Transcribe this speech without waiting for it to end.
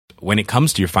when it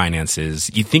comes to your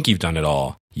finances, you think you've done it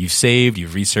all. You've saved,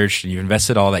 you've researched, and you've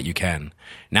invested all that you can.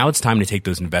 Now it's time to take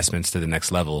those investments to the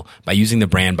next level by using the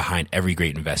brand behind every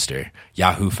great investor,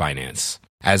 Yahoo Finance.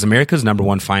 As America's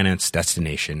 #1 finance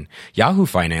destination, Yahoo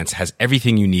Finance has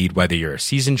everything you need, whether you're a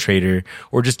seasoned trader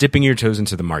or just dipping your toes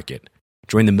into the market.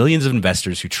 Join the millions of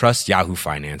investors who trust Yahoo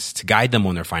Finance to guide them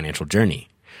on their financial journey.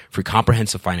 For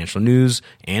comprehensive financial news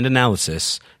and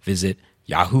analysis, visit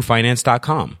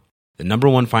yahoofinance.com, the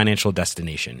 #1 financial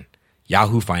destination,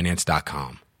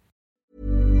 yahoofinance.com.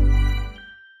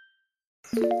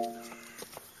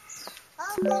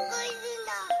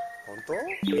 本当？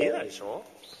見えないでしょ？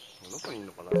どこにいる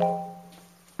のかな？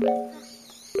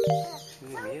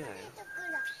見えないよ。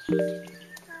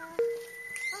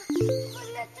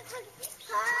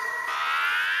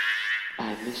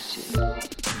I miss you.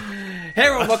 Hey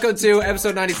everyone, welcome to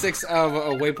episode 96 of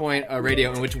Waypoint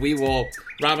Radio, in which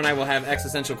Rob and I will have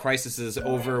existential crises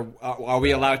over, are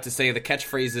we allowed to say the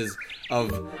catchphrases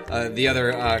of the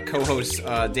other co-hosts,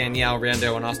 Danielle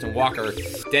Rando and Austin Walker.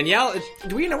 Danielle,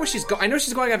 do we know where she's going? I know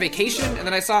she's going on vacation, and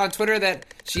then I saw on Twitter that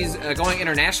she's going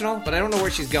international, but I don't know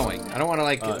where she's going. I don't want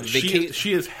to,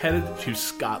 She is headed to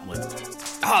Scotland.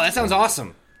 Oh, that sounds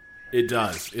awesome. It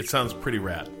does. It sounds pretty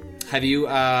rad. Have you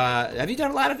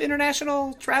done a lot of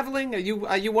international traveling? Are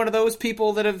you one of those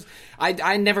people that have?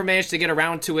 I never managed to get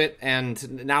around to it,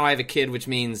 and now I have a kid, which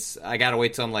means I gotta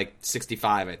wait till I'm like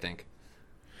 65, I think.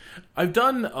 I've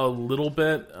done a little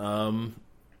bit. I've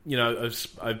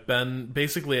been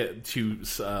basically to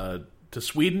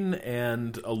Sweden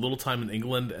and a little time in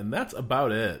England, and that's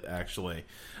about it, actually.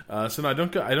 So no, I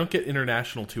don't get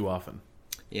international too often.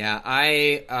 Yeah,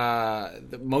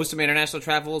 most of my international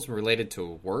travels were related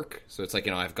to work. So it's like,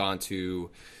 I've went to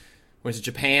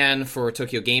Japan for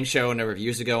Tokyo Game Show a number of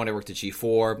years ago, and I worked at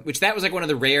G4, which that was like one of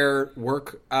the rare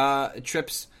work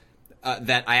trips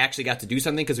that I actually got to do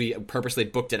something because we purposely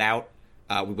booked it out.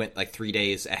 We went like 3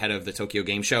 days ahead of the Tokyo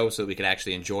Game Show so that we could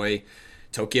actually enjoy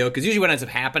Tokyo. Because usually what ends up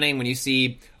happening when you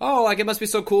see, it must be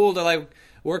so cool to like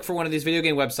work for one of these video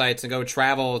game websites and go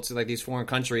travel to like these foreign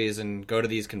countries and go to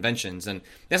these conventions. And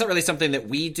that's not really something that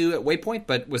we do at Waypoint,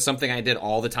 but was something I did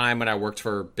all the time when I worked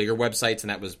for bigger websites,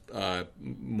 and that was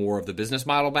more of the business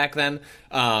model back then.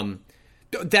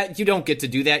 That you don't get to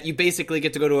do that. You basically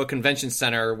get to go to a convention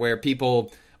center where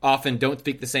people often don't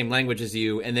speak the same language as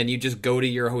you, and then you just go to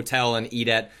your hotel and eat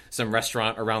at some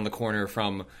restaurant around the corner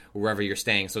from wherever you're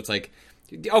staying. So it's like,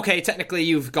 okay, technically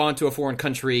you've gone to a foreign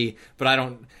country, but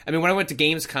when I went to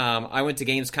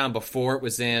Gamescom before it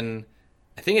was I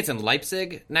think it's in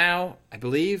Leipzig now, I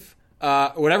believe.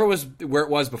 Whatever was where it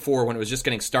was before when it was just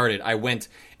getting started, I went,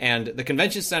 and the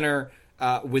convention center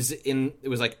it was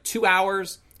like 2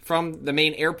 hours from the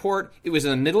main airport. It was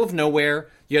in the middle of nowhere.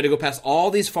 You had to go past all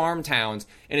these farm towns,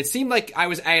 and it seemed like I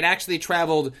had actually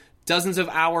traveled dozens of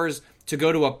hours to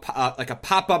go to a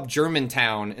pop-up German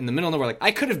town in the middle of nowhere. Like, I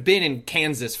could have been in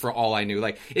Kansas for all I knew.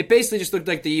 Like, it basically just looked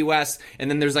like the U.S., and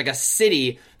then there's like a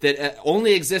city that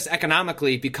only exists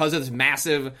economically because of this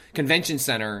massive convention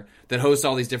center that hosts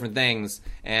all these different things.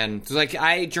 And so, like,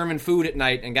 I ate German food at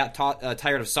night and got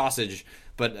tired of sausage,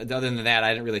 but other than that, I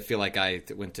didn't really feel like I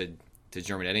went to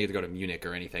Germany. I didn't get to go to Munich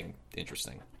or anything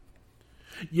interesting.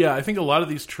 Yeah, I think a lot of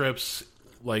these trips,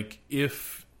 like,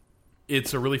 if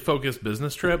it's a really focused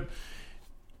business trip,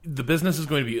 the business is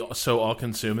going to be so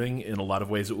all-consuming in a lot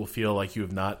of ways it will feel like you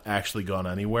have not actually gone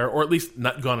anywhere, or at least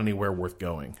not gone anywhere worth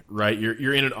going, right?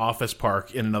 You're in an office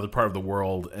park in another part of the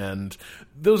world, and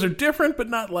those are different, but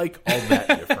not like all that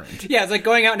different. Yeah, it's like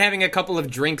going out and having a couple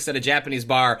of drinks at a Japanese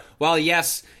bar. While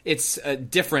yes, it's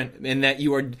different in that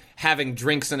you are having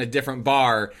drinks in a different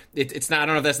bar, it's not, I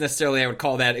don't know if that's necessarily, I would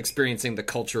call that experiencing the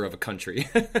culture of a country.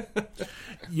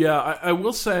 Yeah, I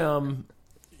will say,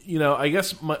 I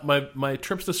guess my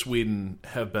trips to Sweden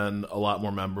have been a lot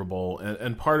more memorable,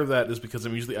 and part of that is because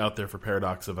I'm usually out there for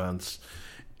Paradox events.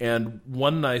 And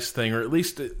one nice thing, or at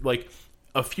least like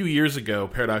a few years ago,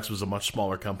 Paradox was a much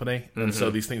smaller company, and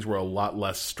so these things were a lot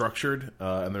less structured,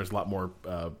 and there's a lot more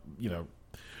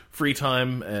free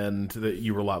time, and that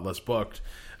you were a lot less booked.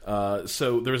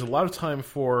 So there was a lot of time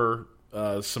for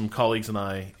some colleagues and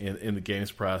I in the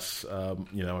games press,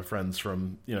 my friends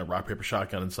from Rock Paper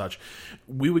Shotgun and such.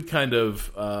 We would kind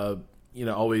of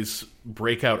always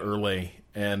break out early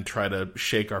and try to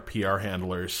shake our PR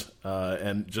handlers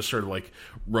and just sort of like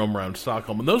roam around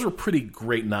Stockholm. And those were pretty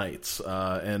great nights.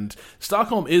 And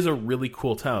Stockholm is a really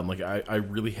cool town. Like I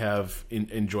really have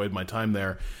enjoyed my time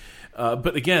there.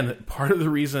 But again, part of the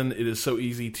reason it is so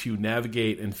easy to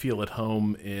navigate and feel at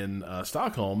home in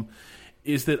Stockholm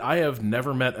is that I have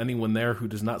never met anyone there who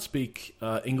does not speak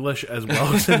English as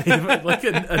well as a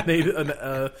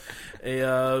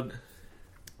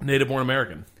native-born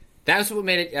American. That's what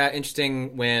made it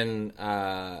interesting when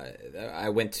I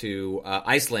went to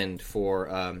Iceland for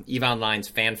EVE Online's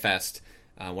FanFest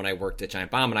when I worked at Giant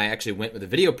Bomb, and I actually went with a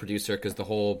video producer because the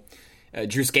whole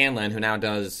Drew Scanlon, who now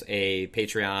does a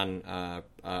Patreon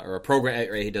or a program,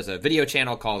 or he does a video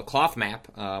channel called Cloth Map,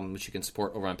 which you can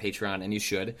support over on Patreon, and you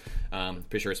should.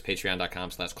 Pretty sure it's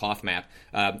patreon.com/clothmap.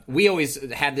 We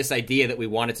always had this idea that we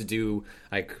wanted to do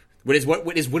like.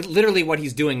 Literally what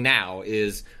he's doing now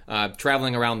is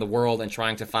traveling around the world and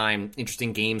trying to find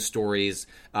interesting game stories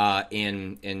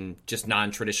in just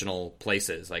non-traditional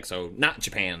places, like so not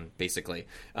Japan basically,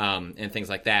 and things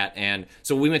like that. And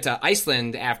so we went to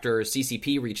Iceland after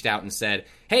CCP reached out and said,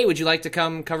 "Hey, would you like to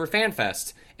come cover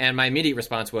FanFest?" And my immediate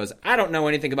response was, I don't know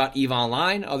anything about EVE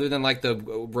Online other than like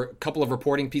the couple of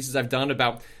reporting pieces I've done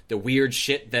about the weird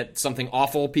shit that something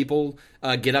awful people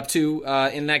get up to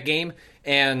in that game.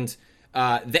 And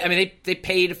they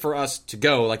paid for us to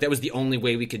go. Like that was the only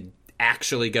way we could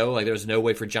actually go. Like there was no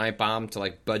way for Giant Bomb to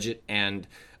like budget and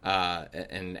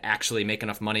actually make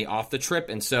enough money off the trip.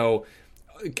 And so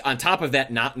on top of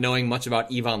that, not knowing much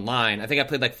about EVE Online, I think I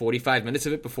played like 45 minutes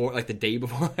of it before, like the day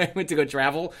before I went to go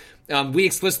travel. We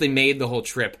explicitly made the whole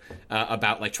trip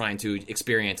about like trying to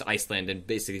experience Iceland, and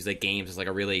basically these like games is like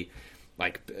a really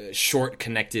like short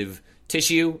connective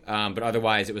tissue. But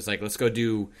otherwise, it was like let's go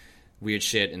do weird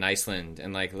shit in Iceland,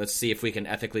 and like let's see if we can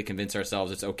ethically convince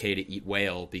ourselves it's okay to eat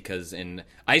whale, because in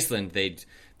Iceland they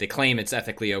claim it's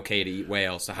ethically okay to eat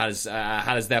whale. So how does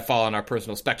that fall on our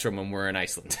personal spectrum when we're in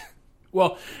Iceland?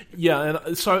 Well, yeah,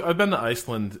 and so I've been to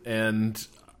Iceland, and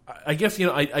I guess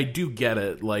I do get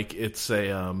it. Like it's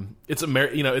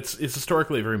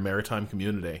historically a very maritime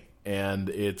community, and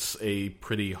it's a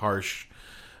pretty harsh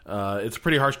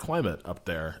climate up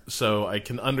there. So I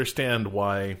can understand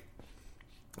why.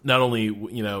 Not only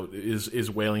is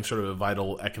whaling sort of a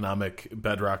vital economic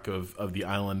bedrock of the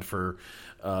island for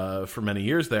many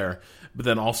years there, but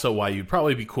then also why you'd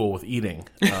probably be cool with eating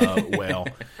whale.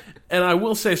 And I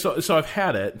will say, so I've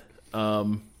had it.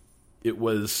 It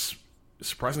was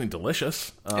surprisingly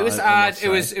delicious. It was odd. It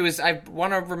was. I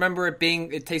want to remember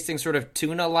it tasting sort of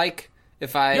tuna like.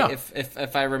 If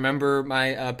I remember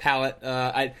my palate,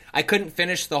 I couldn't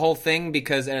finish the whole thing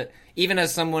because even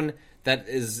as someone that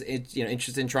is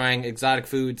interested in trying exotic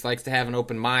foods, likes to have an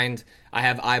open mind, I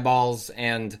have eyeballs,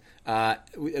 and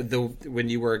when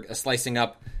you were slicing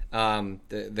up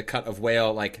the cut of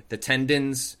whale, like the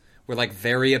tendons were like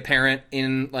very apparent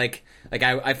in like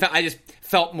I just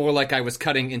felt more like I was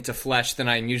cutting into flesh than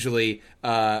I usually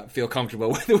feel comfortable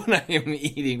with when I am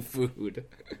eating food.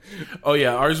 Oh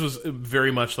yeah, ours was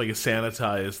very much like a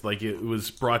sanitized, like it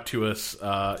was brought to us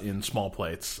in small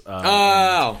plates.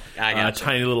 I gotcha.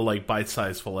 Tiny little like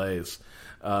bite-sized fillets.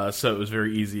 So it was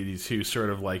very easy to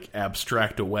sort of like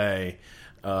abstract away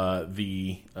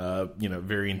the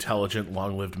very intelligent,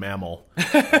 long-lived mammal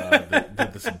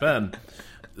that this had been.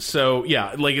 So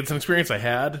yeah, like it's an experience I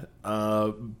had,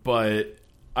 but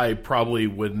I probably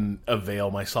wouldn't avail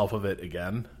myself of it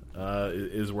again.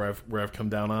 Is where I've come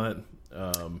down on it.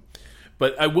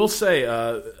 But I will say,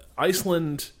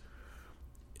 Iceland.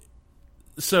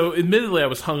 So admittedly, I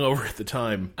was hungover at the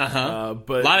time. But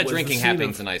a lot of drinking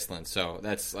happens in Iceland, so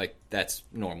that's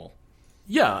normal.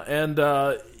 Yeah, and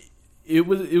it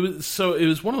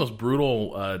was one of those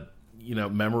brutal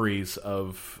memories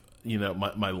of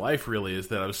my life. Really, is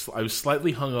that I was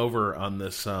slightly hungover on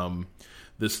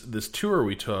this tour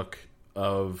we took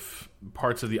of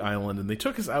parts of the island, and they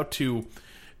took us out to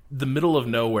the middle of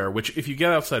nowhere, which if you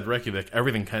get outside Reykjavik,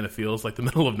 everything kind of feels like the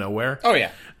middle of nowhere. Oh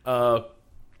yeah.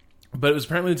 But it was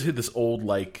apparently to this old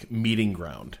like meeting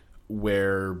ground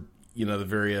where the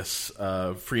various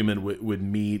freemen would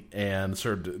meet and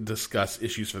sort of discuss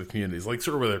issues for the communities, like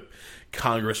sort of where the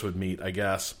Congress would meet, I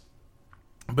guess.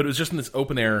 But it was just in this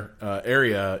open air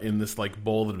area in this like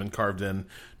bowl that had been carved in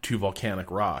to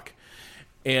volcanic rock.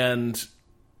 And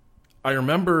I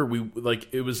remember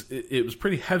it was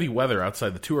pretty heavy weather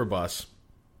outside the tour bus,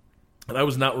 and I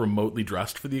was not remotely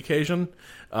dressed for the occasion.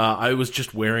 I was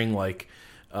just wearing like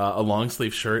a long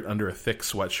sleeve shirt under a thick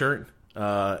sweatshirt,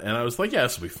 and I was like, "Yeah,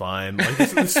 this will be fine." Like the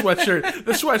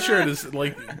sweatshirt is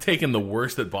like taking the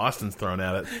worst that Boston's thrown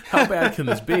at it. How bad can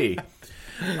this be?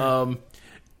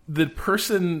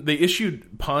 They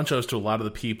issued ponchos to a lot of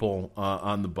the people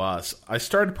on the bus. I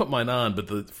started to put mine on, but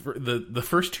the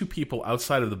first two people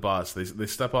outside of the bus, they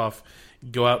step off,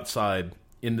 go outside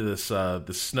into this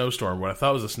snowstorm, what I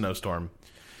thought was a snowstorm,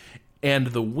 and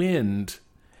the wind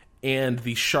and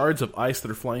the shards of ice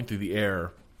that are flying through the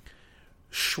air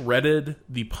shredded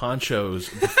the ponchos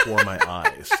before my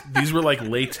eyes. These were like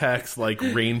latex, like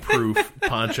rainproof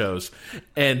ponchos,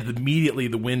 and immediately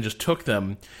the wind just took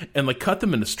them and like cut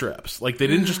them into strips. Like they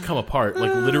didn't just come apart.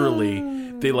 Like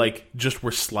literally, they like just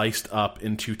were sliced up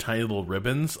into tiny little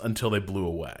ribbons until they blew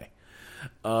away.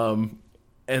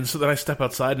 And so then I step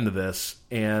outside into this,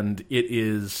 and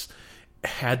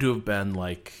had to have been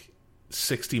like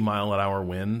 60-mile-an-hour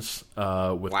winds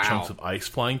with chunks of ice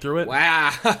flying through it.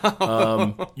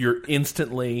 Wow. You're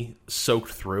instantly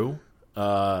soaked through,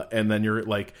 and then you're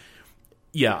like,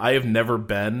 yeah, I have never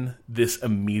been this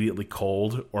immediately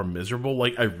cold or miserable.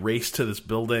 Like, I race to this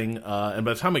building, and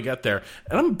by the time I get there,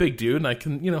 and I'm a big dude, and I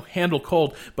can, handle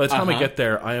cold. By the time I get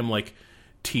there, I am like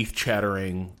teeth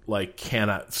chattering, like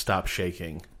cannot stop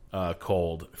shaking,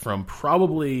 cold from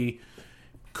probably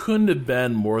couldn't have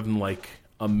been more than like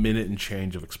a minute and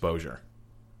change of exposure.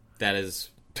 That is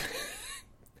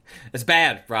that's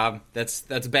bad, Rob. That's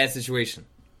a bad situation.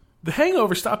 The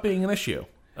hangover stopped being an issue.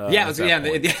 Well,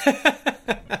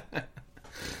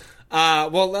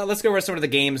 let's go over some of the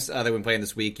games that we've been playing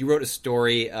this week. You wrote a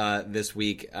story this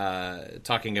week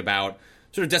talking about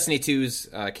sort of Destiny 2's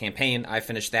campaign. I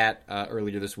finished that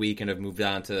earlier this week and have moved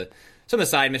on to some of the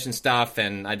side mission stuff,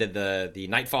 and I did the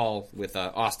Nightfall with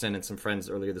Austin and some friends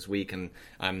earlier this week, and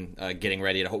I'm getting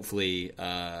ready to hopefully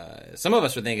some of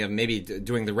us are thinking of maybe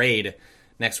doing the raid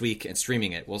next week and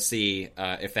streaming it. We'll see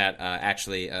if that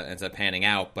actually ends up panning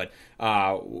out. But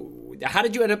how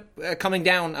did you end up coming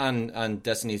down on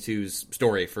Destiny 2's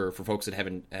story for folks that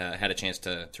haven't had a chance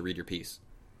to read your piece?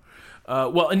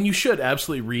 Well, and you should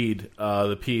absolutely read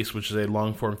the piece, which is a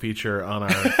long-form feature on our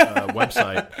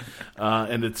website,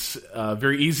 and it's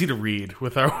very easy to read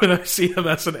with our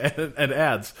CMS and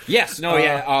ads. Yes,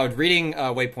 reading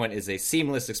Waypoint is a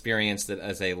seamless experience that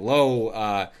is a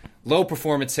low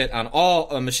performance hit on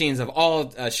all machines of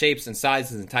all shapes and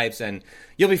sizes and types, and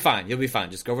you'll be fine.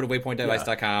 Just go over to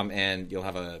waypointdevice.com and you'll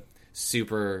have a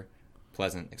super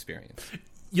pleasant experience.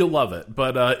 You'll love it.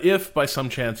 But if by some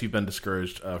chance you've been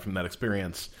discouraged from that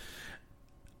experience,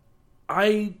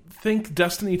 I think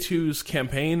Destiny 2's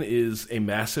campaign is a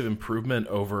massive improvement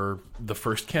over the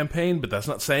first campaign, but that's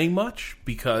not saying much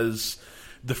because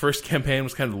the first campaign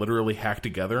was kind of literally hacked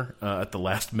together at the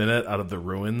last minute out of the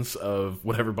ruins of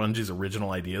whatever Bungie's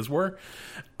original ideas were.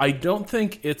 I don't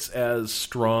think it's as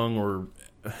strong or...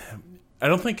 I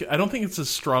don't think it's as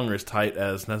strong or as tight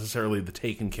as necessarily the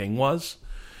Taken King was,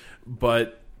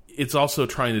 but it's also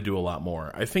trying to do a lot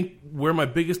more. I think where my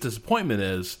biggest disappointment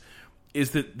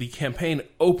is that the campaign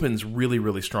opens really,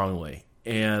 really strongly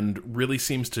and really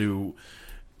seems to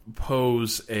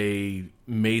pose a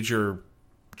major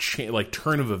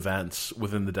turn of events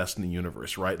within the Destiny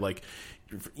universe, right? Like,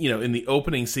 in the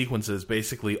opening sequences,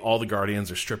 basically all the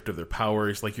Guardians are stripped of their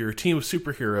powers. Like, you're a team of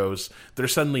superheroes that are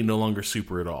suddenly no longer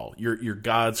super at all. You're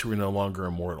gods who are no longer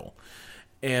immortal.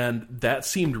 And that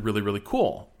seemed really, really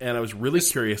cool. And I was really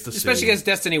curious to see. Especially because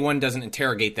Destiny 1 doesn't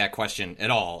interrogate that question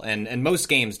at all. And most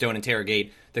games don't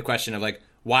interrogate the question of, like,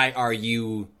 why are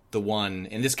you the one?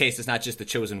 In this case, it's not just the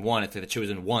chosen one, it's the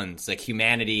chosen ones. Like,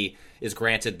 humanity is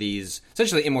granted these,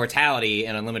 essentially, immortality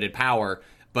and unlimited power,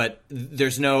 but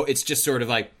it's just sort of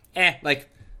like,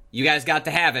 you guys got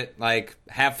to have it, like,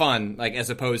 have fun, like,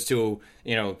 as opposed to,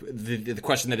 the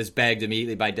question that is begged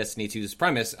immediately by Destiny 2's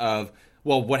premise of,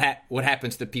 well, what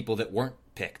happens to people that weren't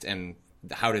picked, and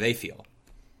how do they feel?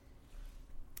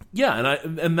 Yeah,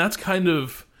 and that's kind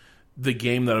of the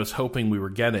game that I was hoping we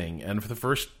were getting. And for the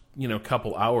first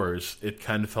couple hours, it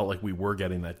kind of felt like we were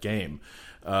getting that game,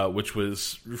 which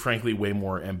was frankly way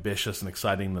more ambitious and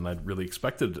exciting than I'd really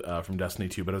expected from Destiny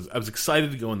 2. But I was excited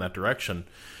to go in that direction,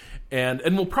 and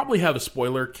we'll probably have a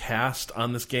spoiler cast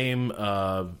on this game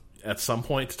at some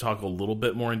point to talk a little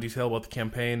bit more in detail about the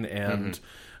campaign and.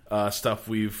 Stuff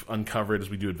we've uncovered as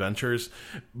we do adventures.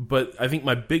 But I think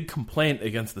my big complaint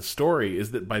against the story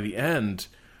is that by the end,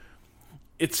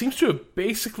 it seems to have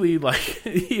basically,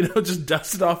 just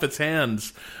dusted off its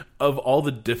hands of all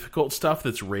the difficult stuff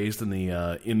that's raised in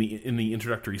the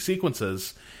introductory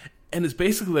sequences, and is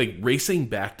basically like racing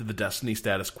back to the Destiny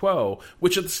status quo,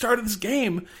 which at the start of this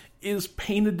game is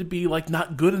painted to be like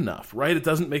not good enough, right? It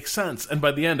doesn't make sense. And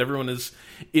by the end,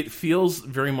 it feels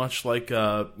very much like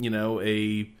a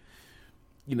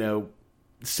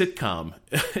sitcom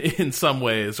in some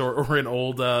ways, or an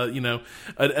old, an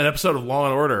episode of Law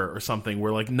and Order or something,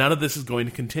 where like none of this is going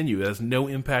to continue. It has no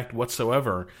impact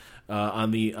whatsoever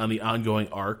on the ongoing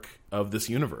arc of this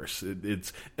universe.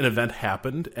 It's an event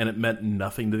happened, and it meant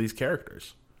nothing to these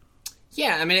characters.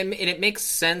 Yeah, I mean, it makes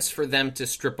sense for them to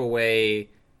strip away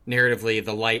narratively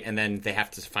the light, and then they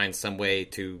have to find some way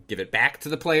to give it back to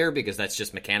the player, because that's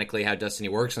just mechanically how Destiny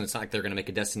works. And it's not like they're going to make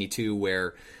a Destiny 2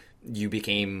 where you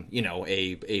became,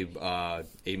 a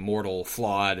mortal,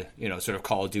 flawed, sort of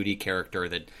Call of Duty character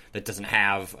that doesn't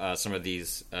have some of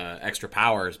these extra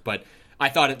powers. But I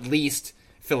thought at least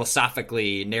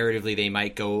philosophically, narratively, they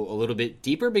might go a little bit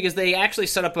deeper, because they actually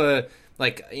set up I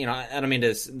don't mean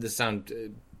to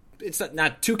sound, it's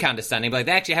not too condescending, but like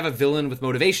they actually have a villain with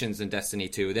motivations in Destiny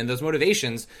 2. Then those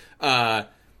motivations,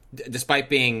 despite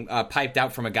being piped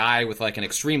out from a guy with like an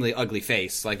extremely ugly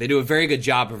face, like they do a very good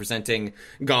job of presenting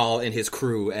Gaul and his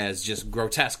crew as just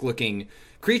grotesque looking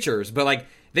creatures. But like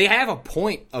they have a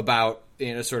point about,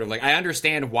 sort of like, I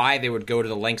understand why they would go to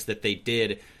the lengths that they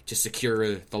did to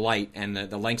secure the light, and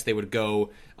the lengths they would go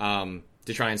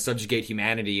to try and subjugate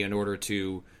humanity in order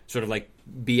to sort of like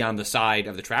be on the side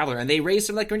of the Traveler. And they raised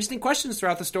some like interesting questions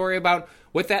throughout the story about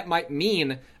what that might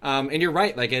mean. And you're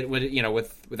right, like it would,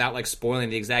 without like spoiling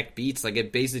the exact beats, like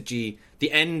it basically,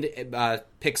 the end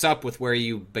picks up with where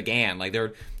you began. Like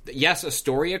yes, a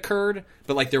story occurred,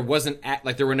 but like there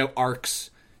were no arcs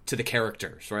to the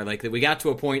characters, right? Like we got to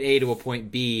a point A to a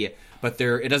point B, but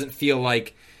it doesn't feel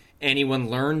like anyone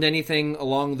learned anything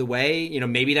along the way.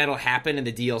 Maybe that'll happen in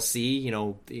the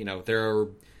DLC. There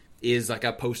is like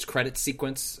a post-credit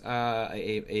sequence,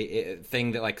 a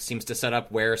thing that like seems to set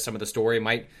up where some of the story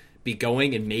might be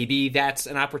going, and maybe that's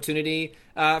an opportunity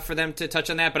for them to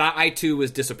touch on that. But I too was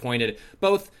disappointed,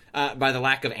 both by the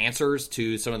lack of answers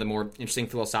to some of the more interesting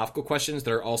philosophical questions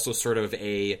that are also sort of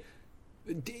the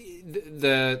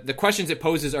questions it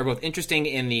poses are both interesting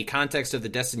in the context of the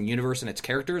Destiny universe and its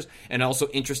characters, and also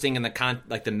interesting in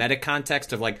the meta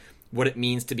context of like what it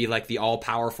means to be like the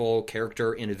all-powerful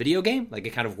character in a video game. Like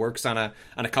it kind of works on a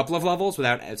couple of levels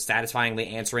without satisfyingly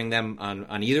answering them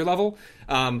on either level.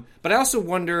 But I also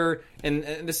wonder, and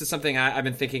this is something I've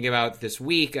been thinking about this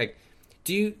week, like,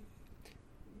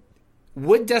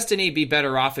 would Destiny be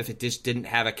better off if it just didn't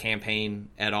have a campaign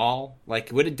at all? Like,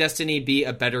 would Destiny be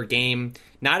a better game,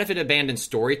 not if it abandoned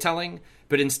storytelling,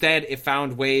 but instead it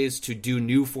found ways to do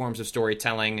new forms of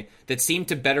storytelling that seem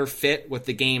to better fit what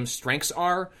the game's strengths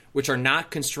are, which are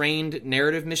not constrained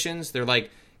narrative missions. They're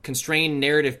like constrained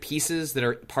narrative pieces that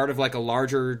are part of like a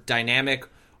larger dynamic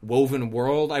woven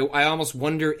world. I almost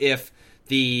wonder if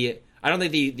I don't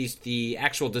think the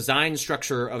actual design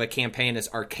structure of a campaign is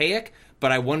archaic,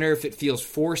 but I wonder if it feels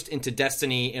forced into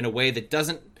Destiny in a way that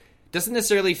doesn't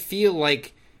necessarily feel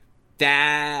like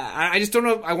that. I just don't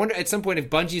know. I wonder at some point if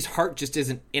Bungie's heart just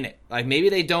isn't in it. Like maybe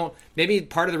they don't. Maybe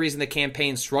part of the reason the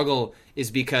campaigns struggle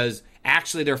is because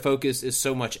actually their focus is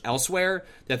so much elsewhere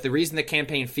that the reason the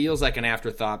campaign feels like an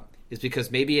afterthought is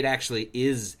because maybe it actually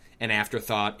is an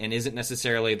afterthought and isn't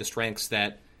necessarily the strengths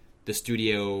that the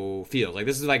studio feels. Like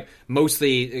this is like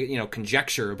mostly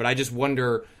conjecture, but I just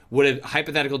wonder, would a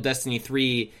hypothetical Destiny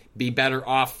 3 be better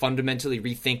off fundamentally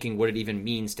rethinking what it even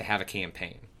means to have a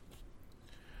campaign?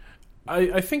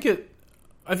 I think it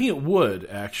would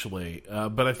actually,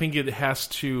 but I think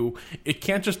it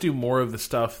can't just do more of the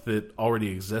stuff that already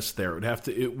exists there.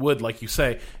 It would, like you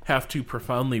say, have to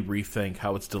profoundly rethink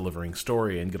how it's delivering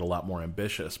story and get a lot more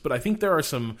ambitious. But I think there are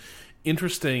some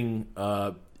interesting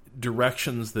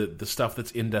directions that the stuff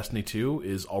that's in Destiny 2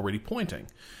 is already pointing.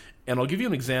 And I'll give you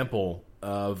an example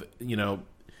of,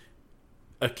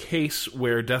 a case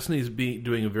where Destiny is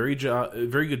doing a very good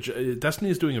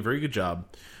job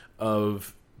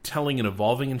of telling an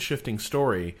evolving and shifting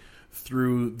story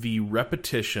through the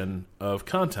repetition of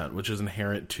content, which is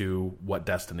inherent to what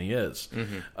Destiny is.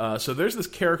 Mm-hmm. So there's this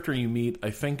character you meet, I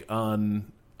think,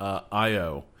 on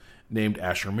IO, named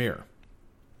Asher Mir.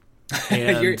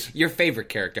 And your favorite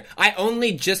character. I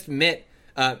only just met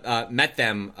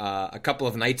them a couple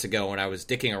of nights ago when I was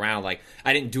dicking around. Like,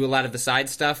 I didn't do a lot of the side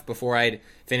stuff before I'd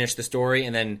finished the story,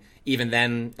 and then even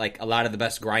then, like, a lot of the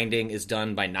best grinding is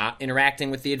done by not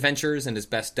interacting with the adventures, and is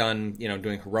best done,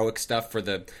 doing heroic stuff for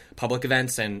the public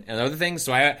events and other things.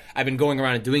 So I've been going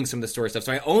around and doing some of the story stuff.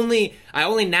 So I only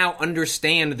now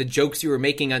understand the jokes you were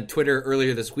making on Twitter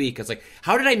earlier this week. It's like,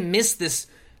 how did I miss this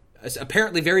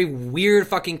apparently very weird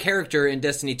fucking character in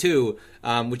Destiny 2,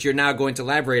 which you're now going to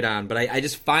elaborate on? But I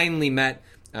just finally met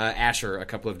Asher a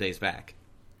couple of days back.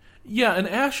 Yeah, and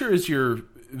Asher is your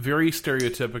very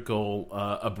stereotypical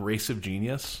abrasive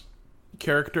genius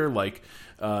character. Like,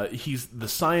 he's the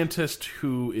scientist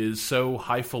who is so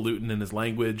highfalutin in his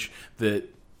language that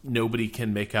nobody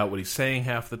can make out what he's saying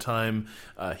half the time.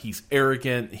 He's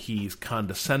arrogant, he's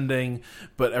condescending,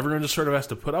 but everyone just sort of has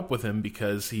to put up with him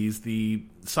because he's the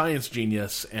science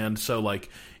genius. And so, like,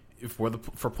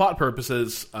 for plot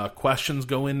purposes, questions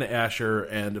go into Asher,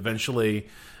 and eventually,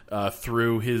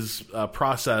 through his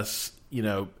process,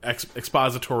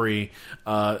 expository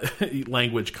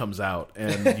language comes out,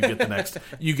 and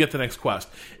you get the next quest.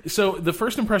 So the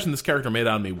first impression this character made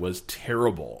on me was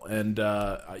terrible, and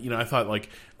I thought like,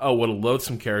 oh, what a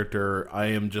loathsome character! I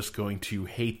am just going to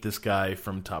hate this guy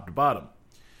from top to bottom.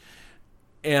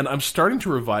 And I'm starting to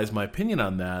revise my opinion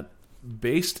on that,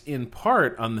 based in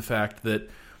part on the fact that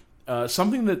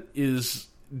something that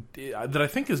I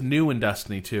think is new in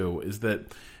Destiny 2 is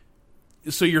that.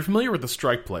 So you're familiar with the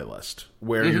Strike playlist,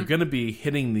 where you're going to be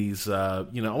hitting these,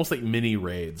 almost like mini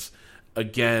raids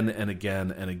again and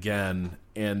again and again,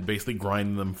 and basically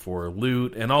grinding them for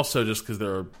loot, and also just because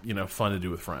they're fun to do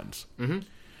with friends. Mm-hmm.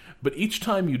 But each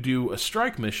time you do a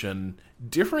Strike mission,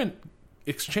 different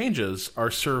exchanges are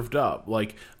served up.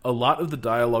 Like a lot of the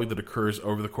dialogue that occurs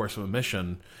over the course of a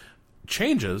mission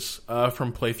changes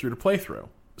from playthrough to playthrough,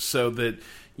 so that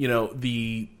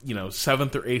the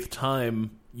seventh or eighth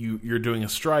time you're doing a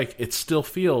strike, it still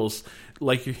feels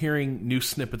like you're hearing new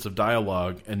snippets of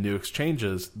dialogue and new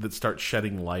exchanges that start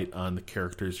shedding light on the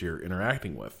characters you're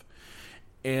interacting with.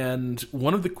 And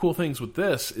one of the cool things with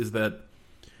this is that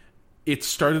it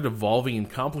started evolving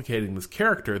and complicating this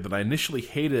character that I initially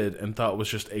hated and thought was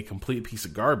just a complete piece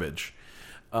of garbage.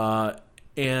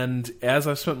 And as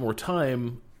I've spent more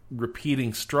time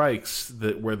repeating strikes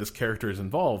where this character is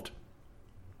involved,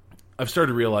 I've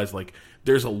started to realize, like,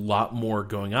 there's a lot more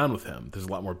going on with him. There's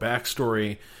a lot more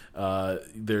backstory.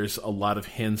 There's a lot of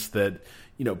hints that,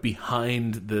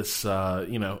 behind this,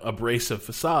 abrasive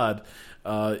facade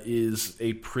is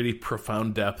a pretty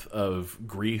profound depth of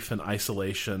grief and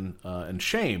isolation and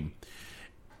shame.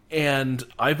 And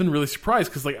I've been really surprised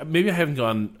because, like, maybe I haven't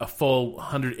gone a full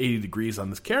 180 degrees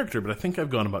on this character, but I think I've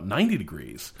gone about 90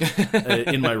 degrees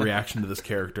in my reaction to this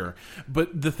character.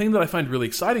 But the thing that I find really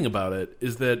exciting about it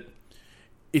is that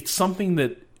it's something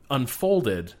that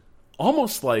unfolded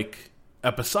almost like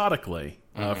episodically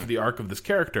for the arc of this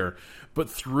character, but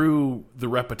through the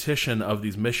repetition of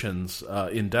these missions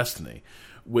in Destiny,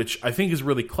 which I think is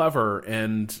really clever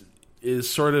and is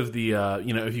sort of the,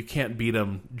 if you can't beat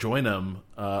them, join them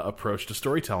approach to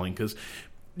storytelling, because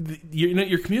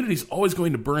your community is always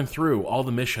going to burn through all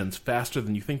the missions faster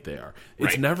than you think they are.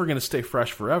 It's never going to stay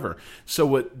fresh forever. So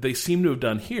what they seem to have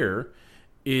done here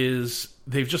is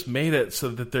they've just made it so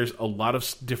that there's a lot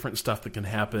of different stuff that can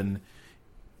happen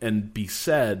and be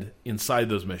said inside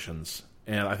those missions.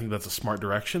 And I think that's a smart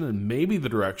direction, and maybe the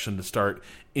direction to start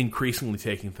increasingly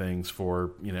taking things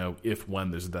for,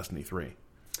 when there's a Destiny 3.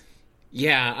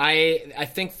 Yeah, I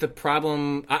think the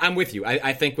problem... I'm with you.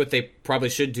 I think what they probably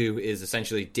should do is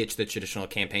essentially ditch the traditional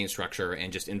campaign structure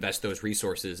and just invest those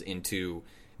resources into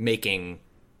making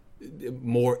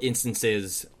more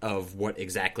instances of what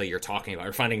exactly you're talking about,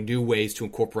 or finding new ways to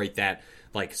incorporate that,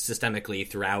 like, systemically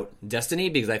throughout Destiny,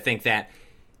 because I think that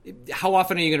how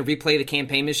often are you going to replay the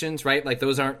campaign missions, right? Like,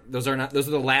 those are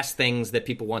the last things that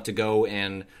people want to go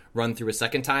and run through a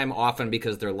second time, often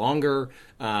because they're longer,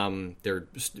 they're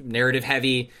narrative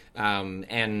heavy,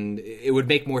 and it would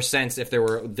make more sense if there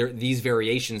were these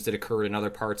variations that occur in other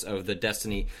parts of the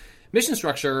Destiny mission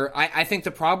structure. I think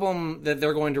the problem that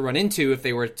they're going to run into if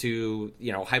they were to,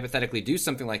 hypothetically do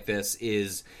something like this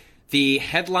is the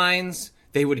headlines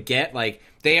they would get. Like,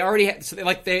 they already have, so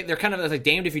they're kind of like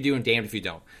damned if you do and damned if you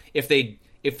don't. If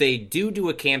they do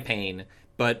a campaign,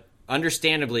 but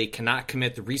understandably cannot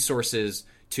commit the resources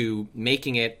to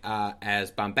making it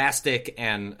as bombastic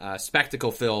and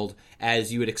spectacle-filled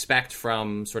as you would expect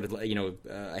from sort of,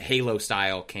 a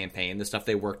Halo-style campaign, the stuff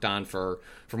they worked on for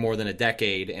more than a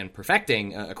decade and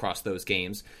perfecting across those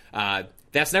games.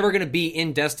 That's never going to be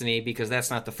in Destiny, because that's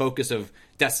not the focus of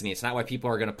Destiny. It's not why people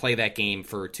are going to play that game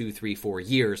for 2, 3, 4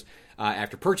 years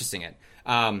after purchasing it.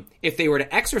 If they were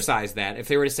to exercise that, if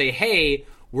they were to say, hey,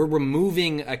 we're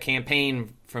removing a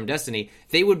campaign from Destiny,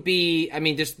 they would be,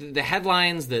 just the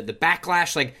headlines, the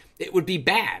backlash, like, it would be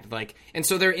bad. Like, and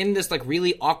so they're in this, like,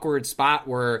 really awkward spot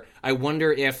where I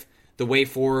wonder if the way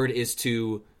forward is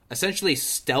to essentially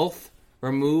stealth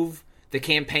remove the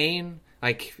campaign.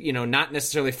 Like, not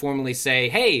necessarily formally say,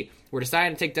 hey, we're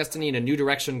deciding to take Destiny in a new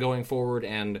direction going forward,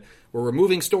 and we're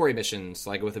removing story missions,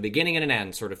 like with a beginning and an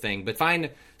end sort of thing, but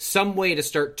find some way to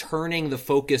start turning the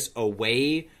focus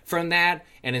away from that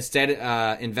and instead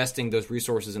investing those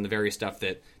resources in the very stuff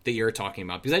that you're talking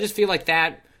about. Because I just feel like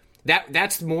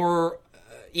that's more...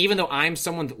 even though I'm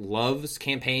someone that loves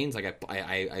campaigns, like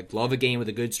I love a game with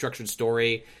a good structured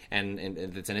story and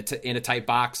it's in a tight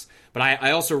box, but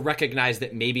I also recognize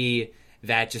that maybe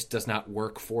that just does not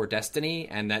work for Destiny,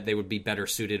 and that they would be better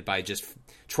suited by just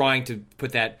trying to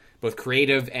put that both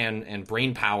creative and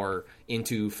brain power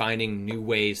into finding new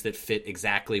ways that fit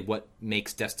exactly what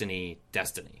makes Destiny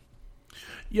Destiny.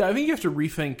 Yeah, I think you have to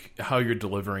rethink how you're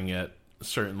delivering it,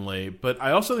 certainly. But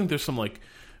I also think there's some like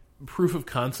proof of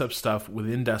concept stuff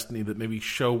within Destiny that maybe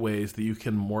show ways that you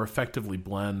can more effectively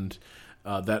blend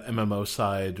that MMO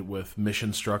side with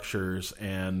mission structures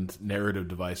and narrative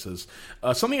devices.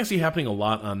 Something I see happening a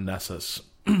lot on Nessus,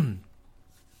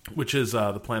 which is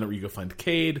the planet where you go find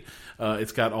Cayde.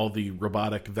 It's got all the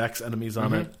robotic Vex enemies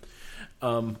on it.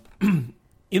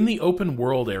 In the open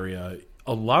world area,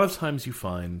 a lot of times you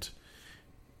find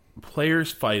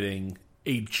players fighting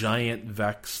a giant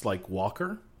Vex-like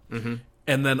walker,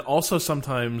 and then also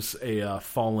sometimes a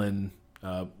fallen,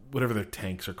 whatever their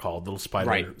tanks are called, little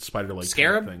spider-like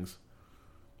Scarab things.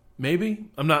 Maybe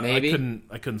I'm not. Maybe.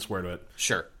 I couldn't swear to it.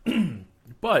 Sure.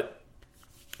 But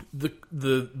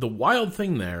the wild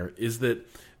thing there is that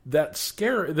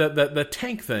that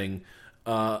tank thing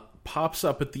pops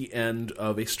up at the end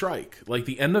of a strike. Like,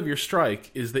 the end of your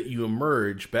strike is that you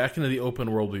emerge back into the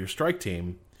open world with your strike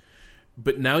team,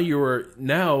 but now you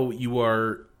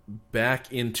are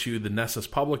back into the Nessus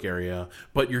public area,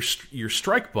 but your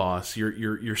strike boss,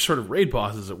 your sort of raid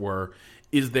boss, as it were,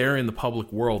 is there in the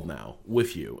public world now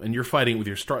with you, and you're fighting with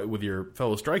your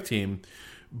fellow strike team.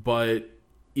 But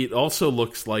it also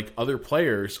looks like other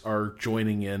players are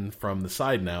joining in from the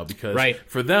side now, because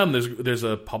for them there's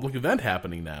a public event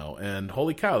happening now, and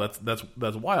holy cow,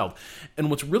 that's wild. And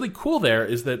what's really cool there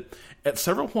is that at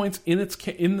several points in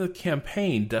the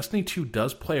campaign, Destiny 2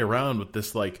 does play around with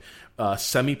this like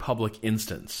semi-public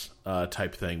instance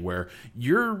type thing where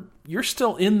you're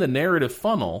still in the narrative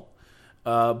funnel.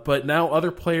 But now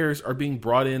other players are being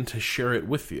brought in to share it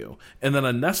with you. And then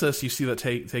on Nessus, you see that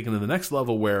taken to the next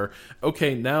level where,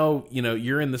 okay, now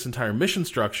you're in this entire mission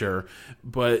structure,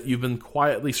 but you've been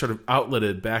quietly sort of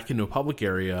outletted back into a public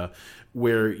area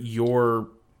where your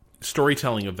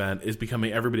storytelling event is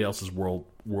becoming everybody else's world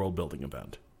building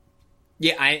event.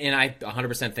 Yeah, I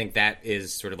 100% think that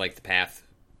is sort of like the path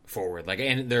forward. Like,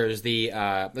 and there's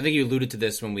I think you alluded to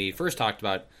this when we first talked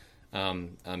about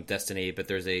Destiny, but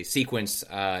there's a sequence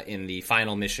in the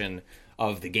final mission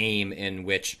of the game in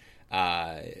which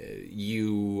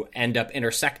you end up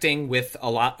intersecting with a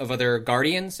lot of other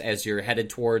Guardians as you're headed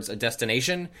towards a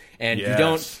destination, and you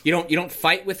don't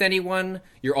fight with anyone.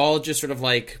 You're all just sort of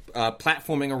like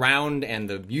platforming around, and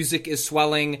the music is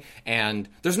swelling, and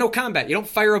there's no combat. You don't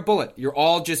fire a bullet. You're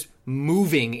all just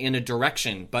moving in a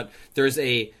direction, but there's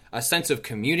a sense of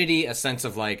community, a sense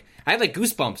of like, I had like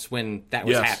goosebumps when that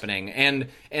was happening, and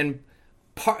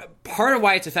part of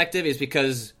why it's effective is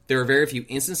because there are very few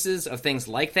instances of things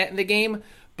like that in the game.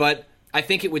 But I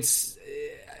think it would.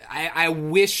 I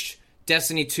wish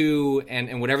Destiny 2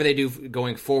 and whatever they do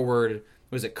going forward,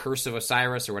 was it Curse of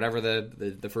Osiris or whatever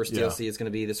the first DLC is going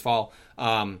to be this fall.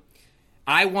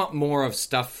 I want more of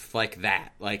stuff like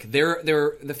that. Like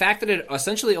the fact that it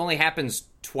essentially only happens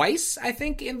twice, I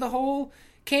think, in the whole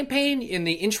campaign. In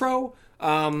the intro,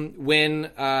 when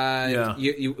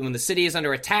when the city is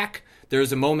under attack,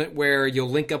 there's a moment where you'll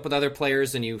link up with other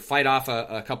players and you fight off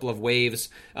a couple of waves.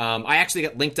 I actually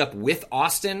got linked up with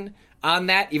Austin on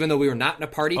that, even though we were not in a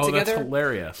party together. That's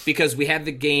hilarious. Because we had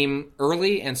the game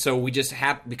early, and so we just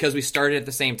because we started at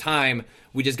the same time,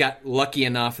 we just got lucky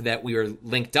enough that we were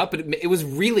linked up. But it was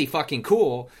really fucking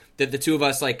cool that the two of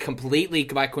us, like, completely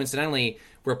by coincidentally,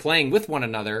 were playing with one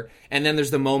another. And then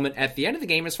there's the moment at the end of the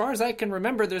game, as far as I can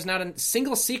remember, there's not a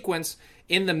single sequence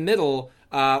in the middle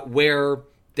where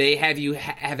they have you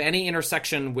have any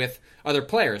intersection with other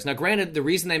players. Now, granted, the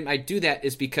reason they might do that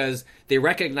is because they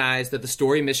recognize that the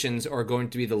story missions are going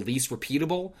to be the least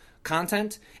repeatable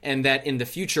content, and that in the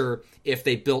future, if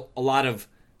they built a lot of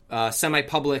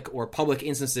semi-public or public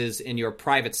instances in your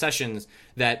private sessions,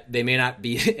 that they may not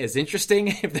be as interesting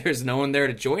if there's no one there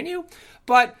to join you.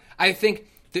 But I think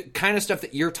the kind of stuff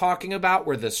that you're talking about,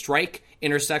 where the strike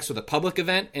intersects with a public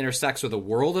event, intersects with a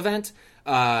world event,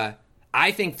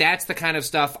 I think that's the kind of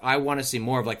stuff I want to see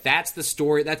more of. Like, that's the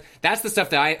story. That's the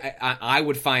stuff that I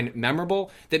would find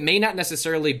memorable. That may not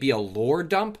necessarily be a lore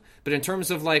dump, but in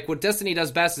terms of like what Destiny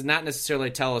does best is not necessarily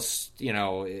tell us,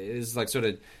 is like sort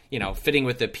of fitting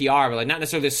with the PR, but like not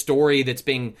necessarily the story that's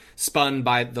being spun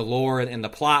by the lore and the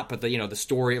plot, but the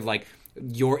story of like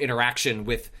your interaction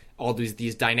with all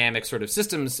these dynamic sort of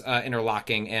systems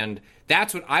interlocking. And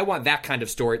that's what I want, that kind of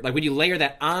story. Like when you layer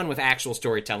that on with actual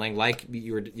storytelling, like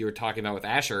you were talking about with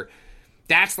Asher,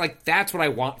 that's what I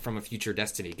want from a future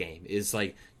Destiny game, is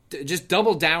like just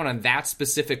double down on that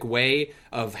specific way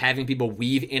of having people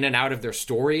weave in and out of their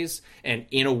stories and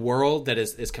in a world that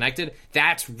is connected.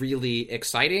 That's really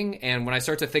exciting. And when I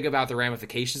start to think about the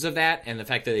ramifications of that and the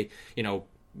fact that they,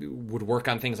 would work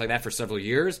on things like that for several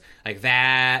years, like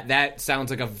that sounds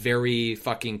like a very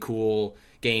fucking cool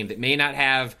game that may not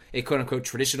have a quote-unquote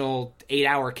traditional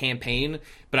 8-hour campaign,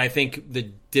 but I think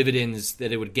the dividends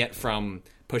that it would get from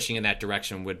pushing in that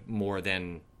direction would more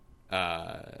than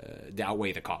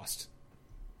outweigh the cost.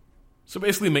 So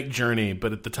basically make Journey,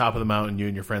 but at the top of the mountain, you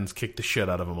and your friends kick the shit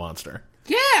out of a monster.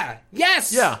 Yeah!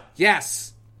 Yes! Yeah.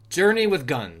 Yes! Journey with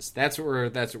guns. That's what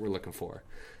we're looking for.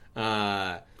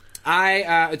 So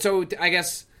I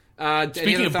guess...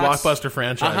 Speaking of thoughts? blockbuster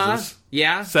franchises,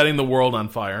 yeah, setting the world on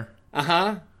fire.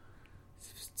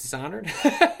 Dishonored.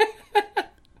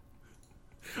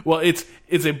 Well, it's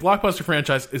a blockbuster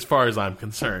franchise as far as I'm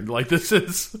concerned. Like this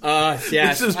is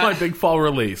my big fall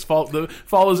release. The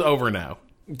fall is over now.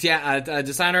 Yeah,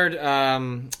 Dishonored.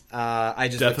 I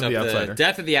just looked up the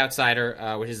Death of the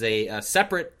Outsider, which is a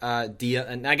separate deal,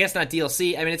 and I guess not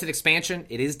DLC. I mean, it's an expansion.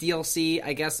 It is DLC,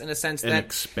 I guess, in a sense. An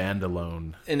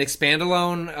expandalone.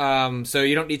 So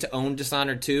you don't need to own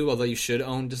Dishonored 2, although you should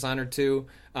own Dishonored 2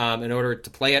 in order to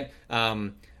play it.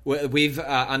 We've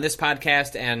on this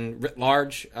podcast and writ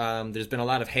large, there's been a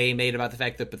lot of hay made about the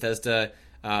fact that Bethesda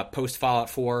post Fallout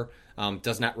 4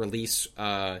 does not release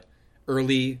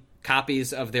early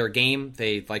copies of their game.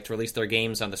 They like to release their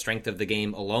games on the strength of the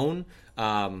game alone,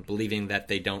 believing that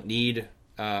they don't need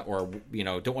don't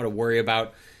want to worry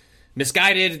about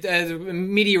misguided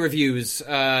media reviews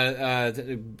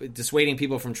dissuading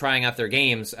people from trying out their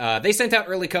games. They sent out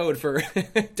early code for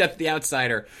Death of the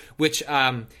Outsider, which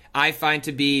I find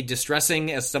to be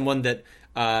distressing as someone that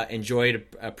enjoyed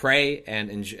Prey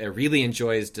and really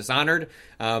enjoys Dishonored,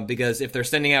 because if they're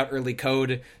sending out early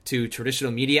code to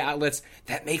traditional media outlets,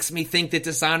 that makes me think that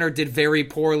Dishonored did very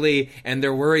poorly, and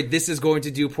they're worried this is going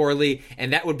to do poorly,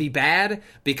 and that would be bad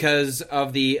because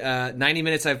of the 90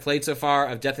 minutes I've played so far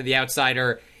of Death of the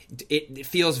Outsider. It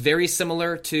feels very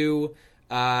similar to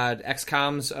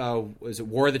XCOM's was it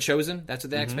War of the Chosen? That's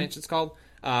what the expansion's called.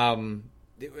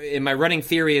 In my running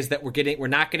theory is that we're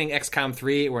not getting XCOM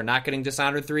 3, we're not getting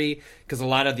Dishonored 3, because a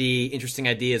lot of the interesting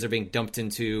ideas are being dumped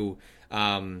into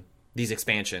these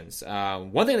expansions.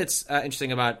 One thing that's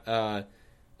interesting about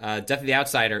Death of the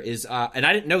Outsider is, and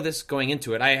I didn't know this going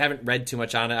into it, I haven't read too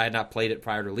much on it, I had not played it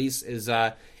prior to release, is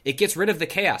it gets rid of the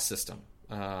chaos system.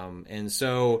 And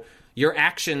so your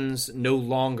actions no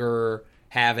longer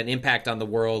have an impact on the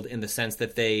world in the sense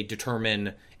that they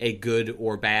determine a good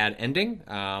or bad ending.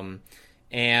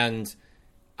 And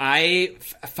I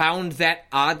found that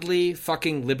oddly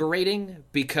fucking liberating,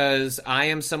 because I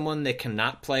am someone that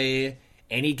cannot play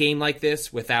any game like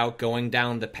this without going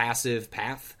down the passive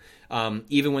path.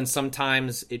 Even when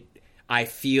sometimes I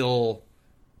feel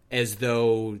as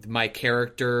though my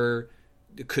character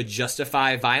could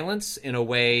justify violence in a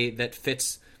way that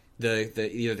fits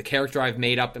either the character I've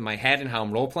made up in my head and how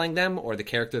I'm role-playing them, or the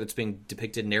character that's being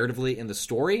depicted narratively in the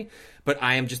story. But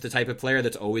I am just the type of player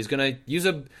that's always going to use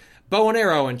a bow and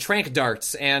arrow and trank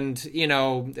darts and,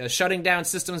 shutting down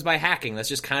systems by hacking. That's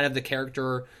just kind of the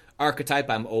character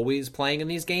archetype I'm always playing in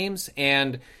these games.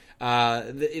 And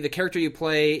the character you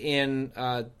play in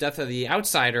Death of the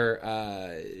Outsider,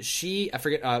 I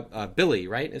forget, Billy,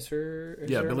 right? Is her?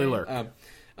 Yeah, Billy Lurk.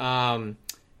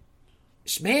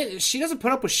 Man, she doesn't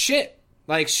put up with shit.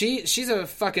 Like she's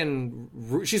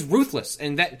ruthless,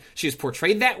 and that she's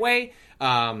portrayed that way.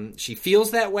 She feels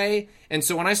that way, and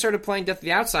so when I started playing Death of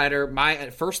the Outsider,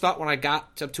 my first thought when I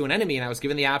got up to an enemy and I was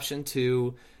given the option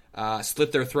to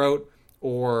slit their throat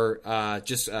or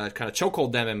just kind of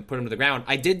chokehold them and put them to the ground,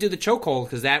 I did do the chokehold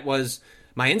because that was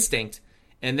my instinct.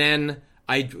 And then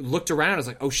I looked around, I was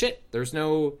like, oh shit, there's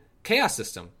no chaos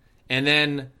system, and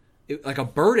then like a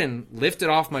burden lifted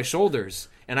off my shoulders,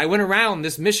 and I went around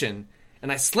this mission,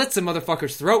 and I slit some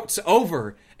motherfuckers' throats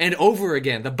over and over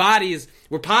again. The bodies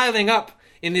were piling up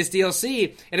in this DLC,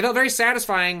 and it felt very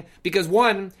satisfying because,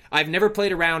 one, I've never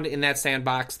played around in that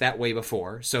sandbox that way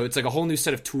before, so it's like a whole new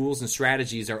set of tools and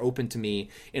strategies are open to me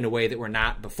in a way that were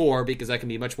not before, because I can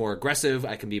be much more aggressive,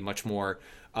 I can be much more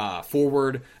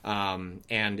forward, and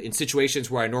in situations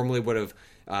where I normally would have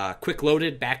quick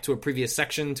loaded back to a previous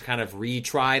section to kind of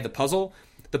retry the puzzle.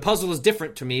 The puzzle is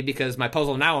different to me because my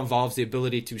puzzle now involves the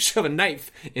ability to shove a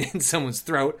knife in someone's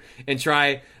throat and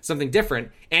try something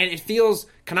different. And it feels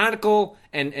canonical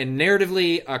and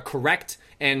narratively correct.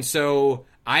 And so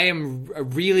I am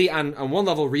really, on one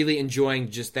level, really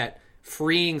enjoying just that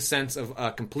freeing sense of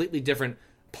a completely different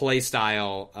play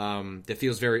style that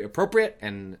feels very appropriate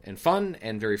and fun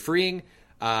and very freeing.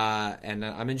 and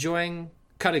I'm enjoying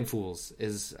cutting fools.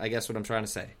 Is I guess what I'm trying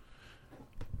to say.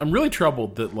 I'm really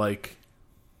troubled that like.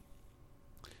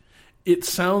 It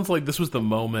sounds like this was the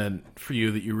moment for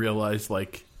you that you realized,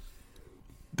 like,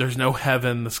 there's no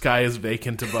heaven, the sky is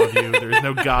vacant above you, there's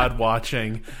no God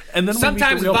watching. And then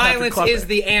sometimes we meet the real violence is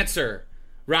the answer,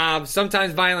 Rob.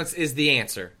 Sometimes violence is the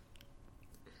answer.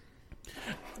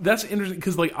 That's interesting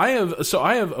because, like, I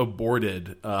have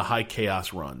aborted high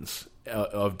chaos runs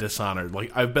of Dishonored.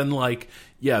 Like, I've been like,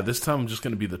 yeah, this time I'm just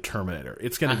going to be the Terminator.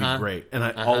 It's going to be great, and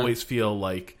I always feel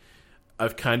like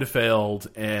I've kind of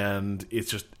failed, and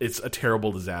it's a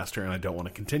terrible disaster, and I don't want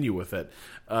to continue with it.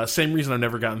 Same reason I've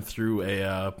never gotten through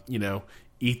a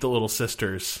Eat the Little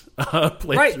Sisters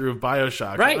playthrough of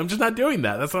BioShock. Right. I'm just not doing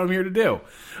that. That's what I'm here to do.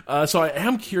 So I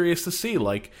am curious to see,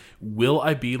 like, will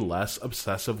I be less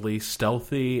obsessively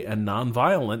stealthy and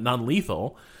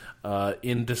non-lethal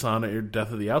in Dishonored: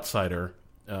 Death of the Outsider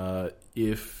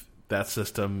if that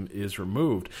system is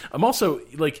removed? I'm also,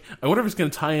 like, I wonder if it's going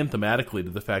to tie in thematically to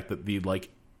the fact that the, like,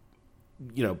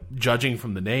 judging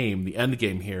from the name, the end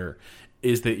game here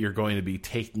is that you're going to be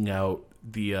taking out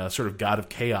the sort of god of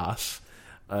chaos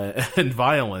and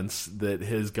violence that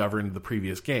has governed the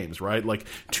previous games, right? Like,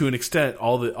 to an extent,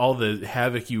 all the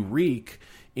havoc you wreak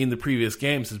in the previous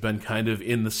games has been kind of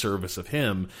in the service of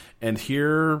him, and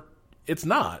here it's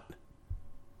not.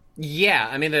 Yeah,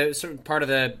 I mean, the sort of part of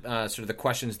the sort of the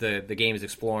questions the game is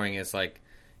exploring is like,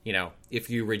 if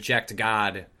you reject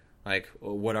God, like,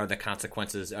 what are the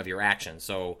consequences of your actions?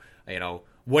 So,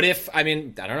 what if, I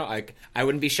don't know, I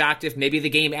wouldn't be shocked if maybe the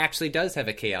game actually does have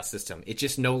a chaos system. It's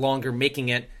just no longer making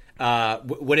it,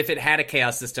 what if it had a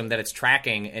chaos system that it's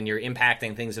tracking and you're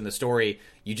impacting things in the story,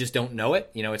 you just don't know it?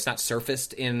 It's not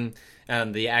surfaced in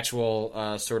the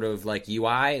actual sort of like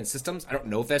UI and systems. I don't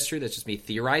know if that's true. That's just me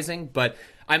theorizing. But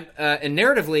and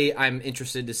narratively, I'm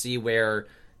interested to see where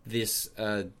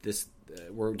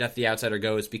where Death of the Outsider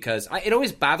goes, because it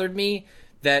always bothered me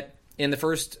that in the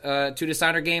first two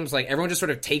Dishonored games, like, everyone just sort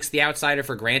of takes the outsider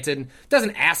for granted,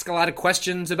 doesn't ask a lot of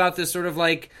questions about this sort of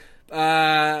like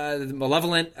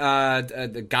malevolent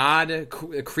god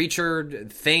creature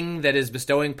thing that is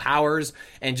bestowing powers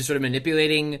and just sort of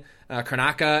manipulating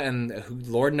Karnaka and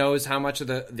Lord knows how much of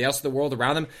the rest of the world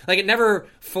around them. Like, it never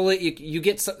fully, you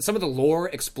get some of the lore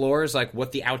explores like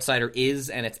what the outsider is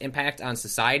and its impact on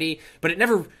society, but it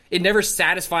never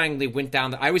satisfyingly went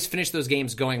down. I always finished those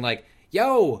games going like,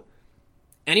 yo,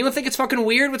 anyone think it's fucking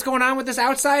weird what's going on with this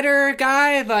outsider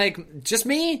guy? Like, just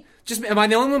me? Am I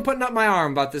the only one putting up my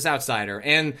arm about this outsider?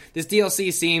 And this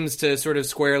DLC seems to sort of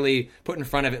squarely put in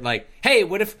front of it like, hey,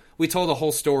 what if we told a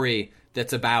whole story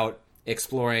that's about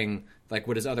exploring like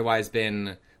what has otherwise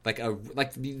been like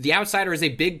the outsider is a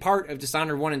big part of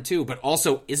Dishonored 1 and 2, but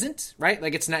also isn't, right?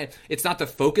 Like, it's not the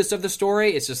focus of the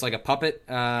story. It's just like a puppet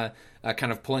kind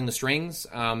of pulling the strings.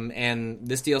 And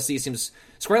this DLC seems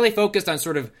squarely focused on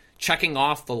sort of checking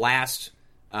off the last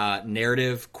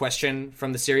narrative question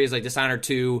from the series. Like, Dishonored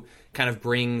 2 kind of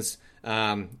brings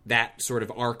that sort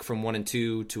of arc from 1 and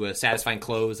 2 to a satisfying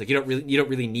close. Like, you don't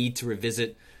really need to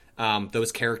revisit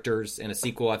those characters in a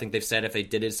sequel. I think they've said if they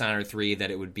did Dishonored 3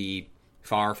 that it would be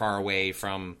far, far away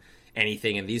from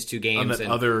anything in these two games.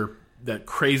 On that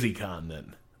crazy con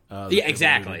then. Yeah,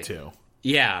 exactly.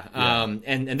 Yeah, yeah.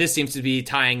 And this seems to be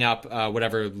tying up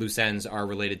whatever loose ends are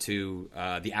related to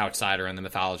the outsider and the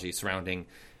mythology surrounding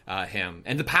him.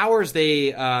 And the powers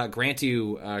they grant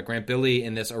Billy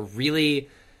in this are really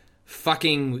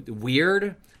fucking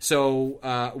weird.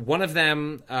 So one of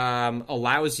them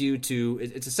allows you to,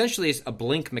 it's essentially a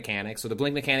blink mechanic. So the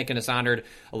blink mechanic in Dishonored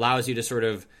allows you to sort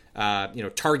of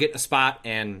target a spot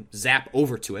and zap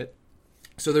over to it.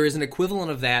 So there is an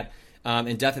equivalent of that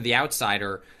in Death of the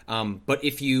Outsider, but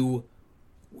if you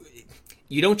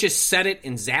don't just set it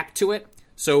and zap to it.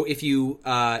 So if you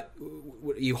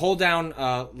hold down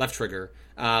left trigger,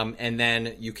 and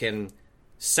then you can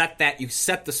set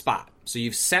the spot. So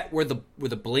you've set where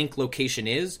the blink location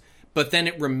is, but then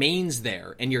it remains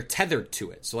there, and you're tethered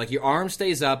to it. So like your arm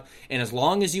stays up, and as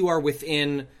long as you are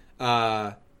within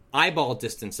eyeball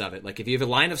distance of it, like if you have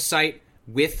a line of sight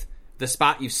with the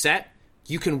spot you set,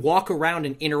 you can walk around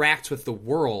and interact with the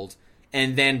world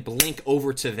and then blink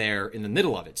over to there in the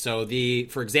middle of it. So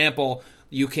for example,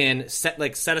 you can set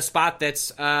a spot that's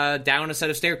down a set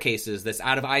of staircases that's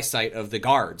out of eyesight of the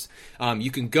guards.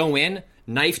 You can go in,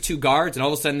 knife 2 guards, and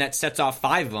all of a sudden that sets off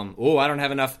 5 of them. Oh, I don't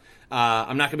have enough.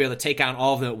 I'm not going to be able to take on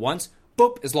all of them at once.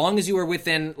 Boop. As long as you are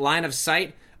within line of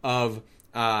sight of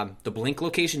the blink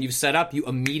location you've set up, you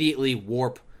immediately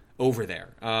warp over there.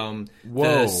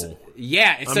 Whoa.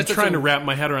 Yeah. I'm trying to wrap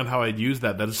my head around how I'd use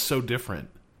that. That is so different.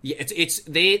 Yeah,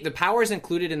 the powers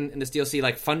included in this DLC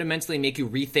like fundamentally make you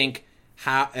rethink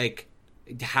how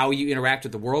you interact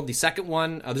with the world. The second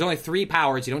one, there's only 3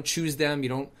 powers. You don't choose them. You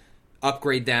don't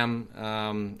upgrade them.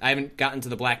 I haven't gotten to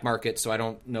the black market, so I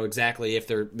don't know exactly if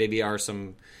there maybe are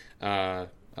some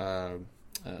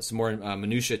more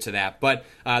minutia to that. But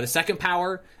the second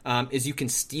power is you can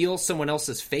steal someone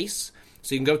else's face.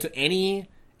 So you can go to any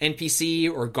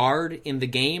NPC or guard in the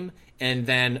game and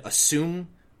then assume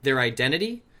their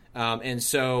identity. And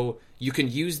so you can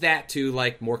use that to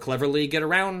like more cleverly get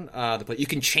around the place. You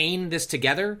can chain this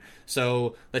together.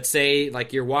 So let's say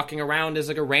like you're walking around as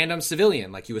like a random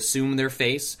civilian, like you assume their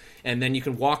face, and then you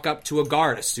can walk up to a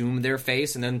guard, assume their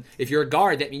face, and then if you're a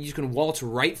guard, that means you can waltz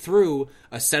right through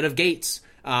a set of gates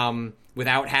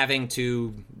without having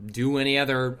to do any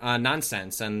other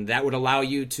nonsense. And that would allow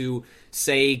you to,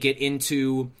 say, get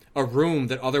into a room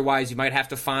that otherwise you might have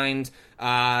to find,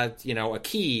 a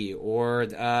key, or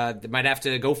might have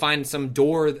to go find some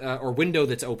door or window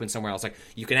that's open somewhere else. Like,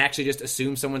 you can actually just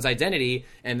assume someone's identity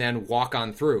and then walk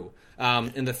on through.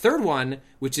 And the third one,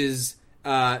 which is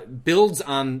builds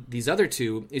on these other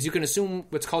two, is you can assume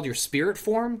what's called your spirit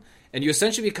form, and you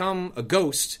essentially become a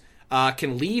ghost,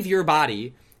 can leave your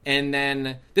body, and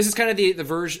then this is kind of the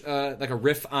version, like a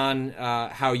riff on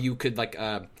how you could like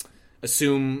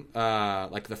assume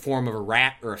like the form of a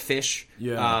rat or a fish.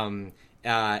 Yeah.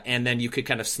 And then you could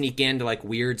kind of sneak into like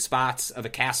weird spots of a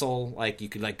castle, like you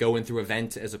could like go in through a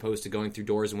vent as opposed to going through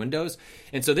doors and windows.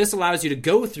 And so this allows you to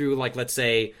go through like, let's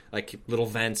say, like little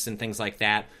vents and things like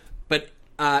that. But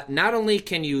not only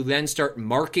can you then start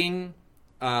marking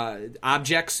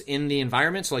objects in the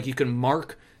environment, so like you can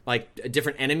mark like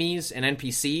different enemies and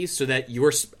NPCs so that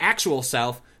your actual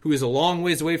self, who is a long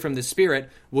ways away from the spirit,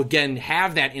 will again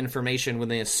have that information when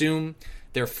they assume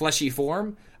their fleshy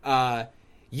form.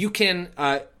 You can,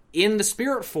 in the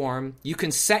spirit form, you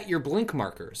can set your blink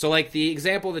marker. So like the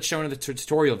example that's shown in the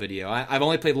tutorial video, I've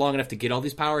only played long enough to get all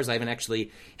these powers. I haven't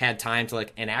actually had time to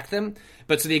like enact them.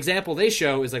 But so the example they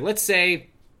show is like, let's say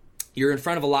you're in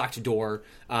front of a locked door.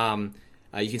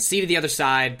 You can see to the other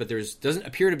side, but doesn't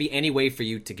appear to be any way for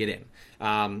you to get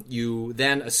in. You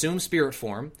then assume spirit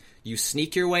form. You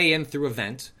sneak your way in through a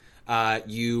vent.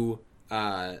 You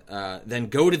then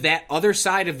go to that other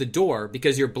side of the door,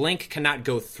 because your blink cannot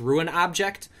go through an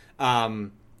object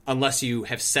unless you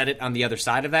have set it on the other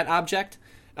side of that object.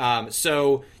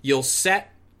 So you'll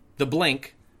set the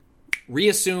blink,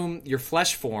 reassume your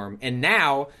flesh form, and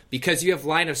now, because you have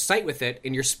line of sight with it,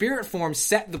 and your spirit form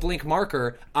set the blink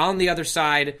marker on the other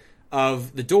side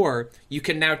of the door, you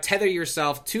can now tether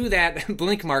yourself to that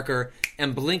blink marker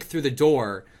and blink through the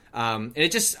door. And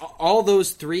it just, all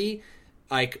those three,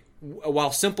 like,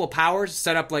 while simple powers,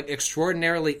 set up like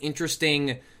extraordinarily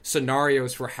interesting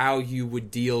scenarios for how you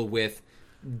would deal with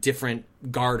different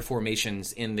guard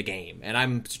formations in the game. And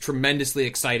I'm tremendously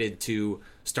excited to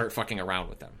start fucking around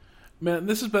with them. Man,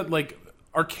 this has been like,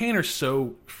 Arcane are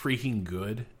so freaking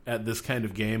good at this kind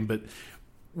of game, but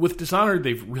with Dishonored,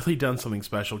 they've really done something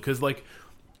special. Because like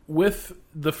with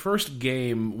the first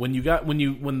game, when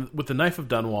with the Knife of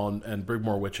Dunwall and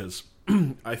Brigmore Witches,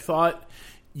 I thought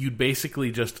you'd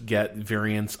basically just get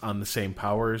variants on the same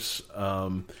powers,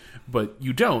 but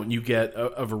you don't. You get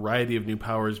a variety of new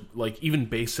powers, like even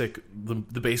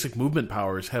the basic movement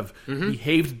powers have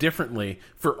behaved differently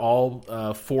for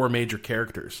all 4 major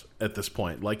characters at this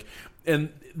point. Like,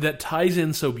 and that ties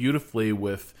in so beautifully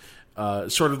with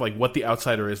sort of like what the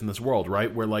outsider is in this world,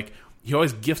 right? Where like he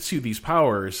always gifts you these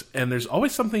powers, and there's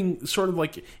always something sort of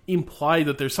like implied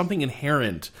that there's something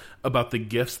inherent about the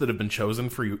gifts that have been chosen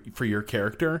for your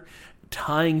character,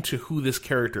 tying to who this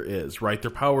character is, right? Their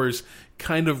powers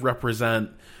kind of represent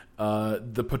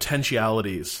the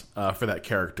potentialities for that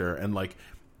character and like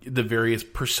the various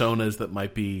personas that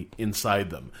might be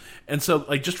inside them. And so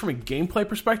like just from a gameplay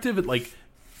perspective, it like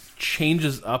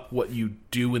changes up what you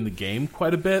do in the game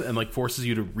quite a bit and like forces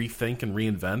you to rethink and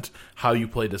reinvent how you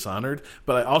play Dishonored.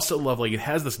 But I also love like it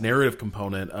has this narrative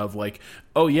component of like,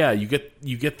 oh yeah, you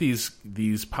get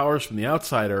these powers from the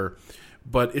outsider,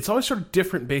 but it's always sort of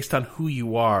different based on who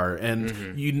you are,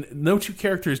 and no two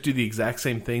characters do the exact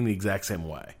same thing the exact same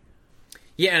way.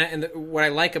 Yeah, and what I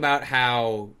like about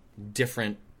how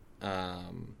different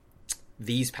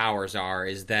these powers are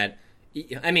is that,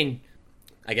 I mean,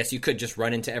 I guess you could just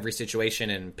run into every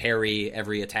situation and parry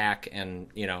every attack and,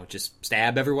 just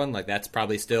stab everyone. Like, that's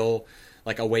probably still,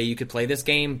 like, a way you could play this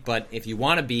game. But if you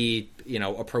want to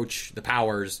approach the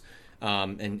powers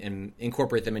and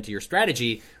incorporate them into your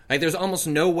strategy, like, there's almost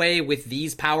no way with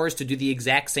these powers to do the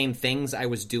exact same things I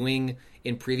was doing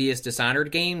in previous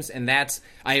Dishonored games. And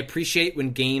I appreciate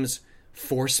when games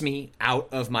force me out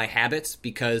of my habits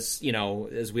because,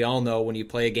 as we all know, when you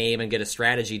play a game and get a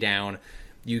strategy down,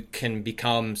 you can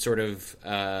become sort of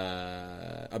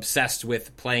obsessed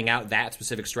with playing out that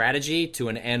specific strategy to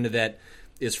an end that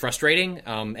is frustrating.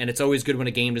 And it's always good when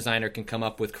a game designer can come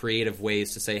up with creative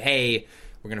ways to say, hey,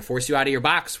 we're going to force you out of your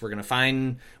box. We're going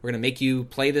to make you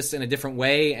play this in a different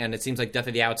way. And it seems like Death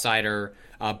of the Outsider,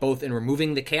 both in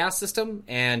removing the chaos system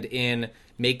and in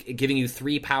giving you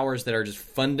 3 powers that are just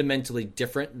fundamentally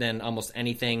different than almost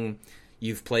anything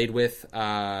you've played with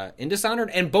in Dishonored,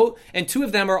 and 2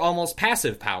 of them are almost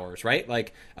passive powers, right?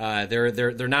 Like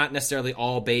they're not necessarily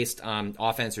all based on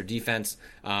offense or defense.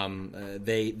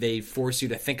 They force you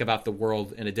to think about the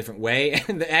world in a different way.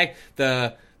 And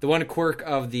the one quirk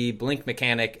of the blink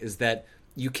mechanic is that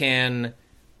you can,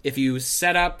 if you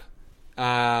set up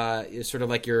sort of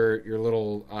like your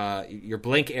little your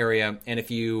blink area, and if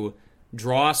you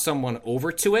draw someone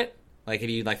over to it, like if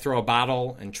you like throw a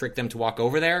bottle and trick them to walk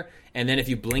over there, and then if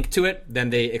you blink to it,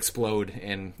 then they explode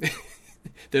and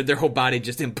their whole body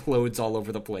just implodes all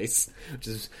over the place,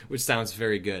 which sounds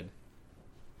very good.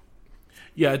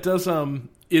 Yeah, it does.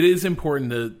 It is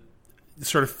important to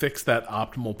sort of fix that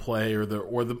optimal play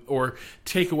or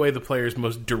take away the player's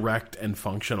most direct and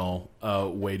functional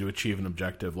way to achieve an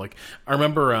objective. Like, I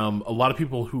remember a lot of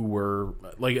people who were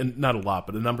like, not a lot,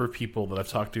 but a number of people that I've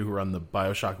talked to who were on the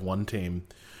BioShock 1 team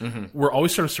were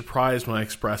always sort of surprised when I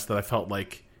expressed that I felt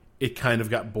like it kind of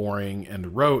got boring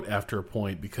and rote after a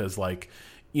point because, like,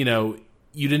 you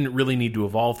didn't really need to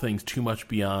evolve things too much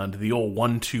beyond the old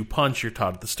 1-2 punch you're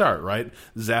taught at the start, right?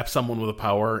 Zap someone with a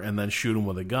power and then shoot them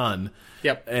with a gun.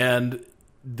 Yep. And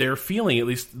their feeling, at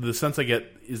least the sense I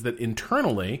get, is that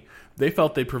internally they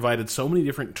felt they provided so many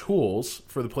different tools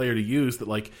for the player to use that,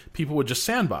 like, people would just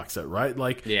sandbox it, right?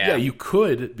 Like, yeah, you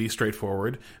could be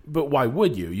straightforward, but why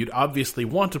would you? You'd obviously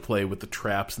want to play with the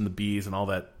traps and the bees and all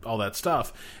that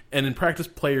stuff. And in practice,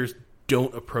 players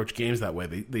don't approach games that way.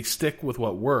 They stick with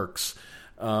what works.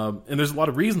 And there's a lot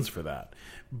of reasons for that.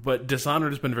 But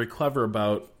Dishonored has been very clever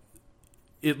about,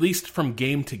 at least from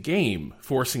game to game,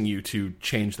 forcing you to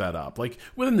change that up. Like,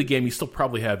 within the game, you still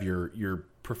probably have your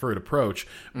preferred approach,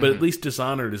 but at least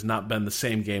Dishonored has not been the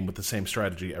same game with the same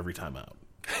strategy every time out.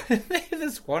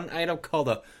 There's one item called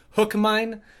a hook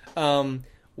mine,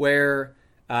 where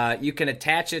you can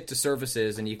attach it to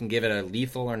surfaces and you can give it a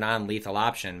lethal or non-lethal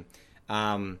option.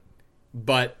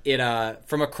 But it,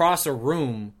 from across a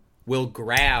room, will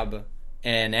grab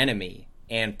an enemy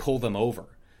and pull them over.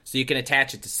 So you can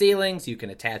attach it to ceilings, you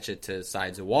can attach it to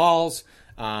sides of walls.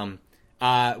 One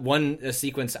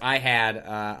sequence I had,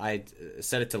 I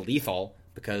set it to lethal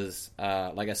because,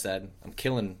 like I said, I'm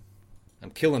killing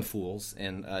fools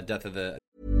in Death of the...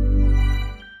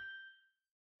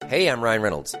 Hey, I'm Ryan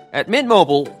Reynolds. At Mint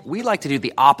Mobile, we like to do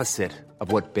the opposite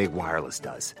of what Big Wireless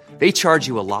does. They charge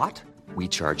you a lot. We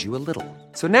charge you a little.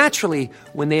 So naturally,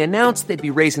 when they announced they'd be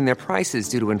raising their prices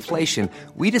due to inflation,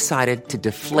 we decided to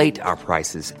deflate our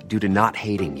prices due to not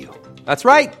hating you. That's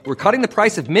right. We're cutting the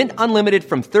price of Mint Unlimited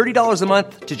from $30 a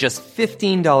month to just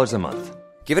 $15 a month.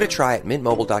 Give it a try at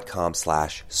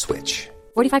mintmobile.com/switch.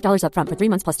 $45 up front for 3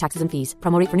 months plus taxes and fees.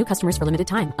 Promo rate for new customers for limited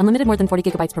time. Unlimited more than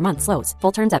 40 gigabytes per month slows.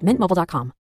 Full terms at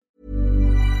mintmobile.com.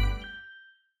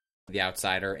 The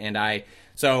Outsider.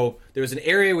 So there was an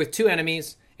area with 2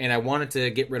 enemies, and I wanted to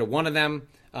get rid of one of them.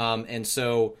 And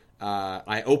so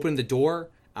I opened the door.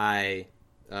 I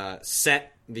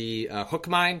set the hook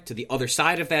mine to the other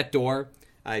side of that door.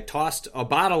 I tossed a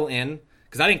bottle in,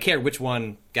 because I didn't care which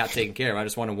one got taken care of. I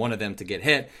just wanted one of them to get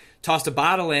hit. Tossed a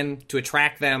bottle in to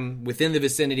attract them within the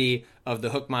vicinity of the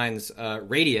hook mine's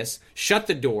radius. Shut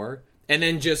the door, and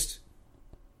then just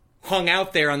hung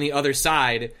out there on the other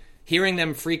side, hearing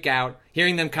them freak out,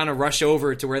 hearing them kind of rush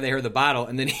over to where they heard the bottle,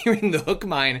 and then hearing the hook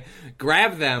mine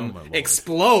grab them,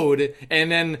 explode, and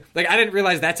then, like, I didn't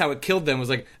realize that's how it killed them. It was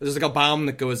like, there's like a bomb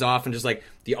that goes off, and just like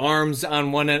the arms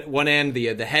on one end,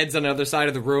 the heads on the other side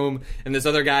of the room, and this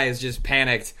other guy is just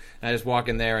panicked. And I just walk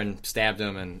in there and stabbed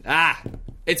him, and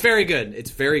it's very good.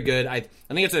 It's very good. I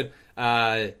think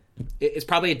it's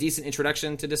probably a decent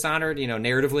introduction to Dishonored.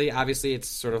 Narratively, obviously, it's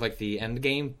sort of like the end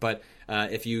game, but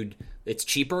it's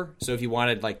cheaper. So if you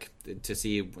wanted to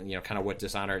see kind of what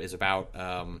Dishonored is about,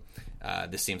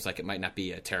 this seems like it might not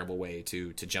be a terrible way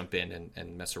to jump in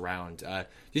and mess around.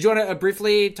 Did you want to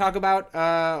briefly talk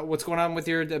about what's going on with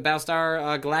your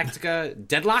Battlestar Galactica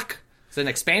Deadlock? Is that an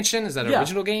expansion? Is that an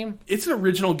original game? It's an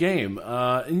original game,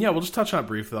 and we'll just touch on it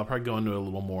briefly. I'll probably go into it a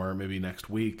little more maybe next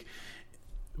week,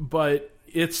 but.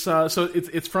 It's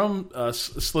it's from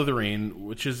Slitherine,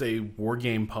 which is a war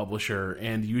game publisher,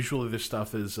 and usually their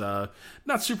stuff is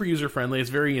not super user friendly. It's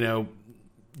very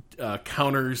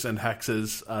counters and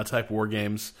hexes type war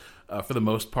games for the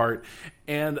most part.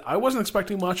 And I wasn't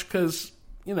expecting much because,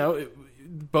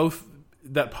 both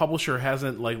that publisher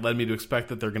hasn't like led me to expect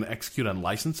that they're going to execute on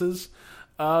licenses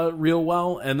real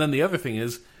well. And then the other thing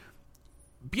is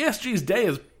BSG's day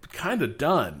is kind of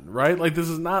done, right? Like, this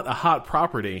is not a hot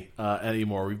property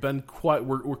anymore.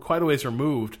 We're quite a ways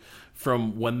removed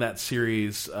from when that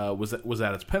series was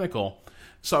at its pinnacle.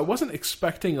 So I wasn't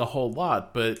expecting a whole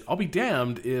lot, but I'll be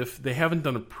damned if they haven't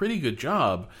done a pretty good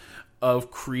job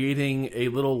of creating a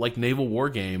little like naval war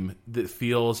game that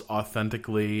feels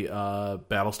authentically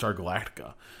Battlestar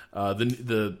Galactica.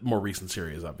 The more recent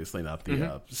series, obviously, not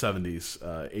the 70s,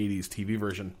 80s TV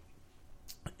version.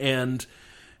 And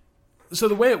so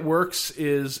the way it works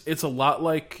is it's a lot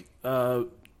like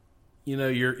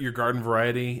your garden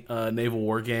variety naval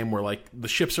war game where like the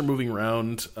ships are moving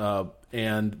around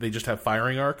and they just have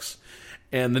firing arcs,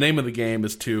 and the name of the game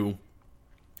is to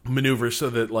maneuver so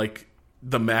that like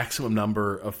the maximum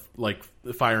number of like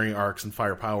firing arcs and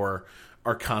firepower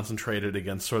are concentrated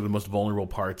against sort of the most vulnerable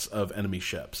parts of enemy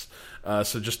ships.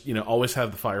 So just, always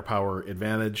have the firepower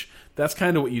advantage. That's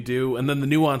kind of what you do. And then the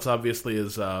nuance, obviously,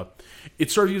 is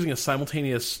it's sort of using a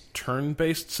simultaneous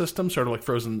turn-based system, sort of like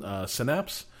Frozen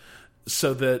Synapse,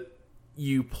 so that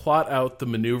you plot out the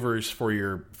maneuvers for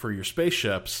your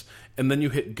spaceships, and then you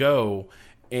hit go,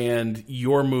 and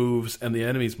your moves and the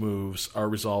enemy's moves are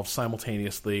resolved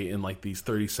simultaneously in like these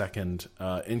 30-second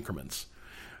increments.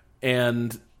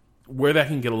 And where that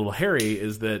can get a little hairy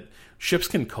is that ships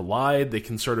can collide. They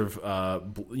can sort of,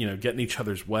 get in each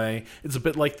other's way. It's a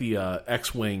bit like the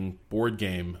X-Wing board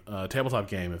game, tabletop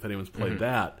game, if anyone's played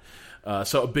that.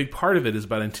 So a big part of it is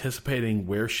about anticipating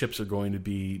where ships are going to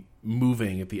be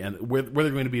moving at the end, where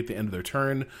they're going to be at the end of their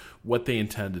turn, what they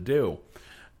intend to do.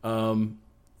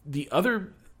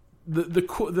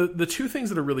 The two things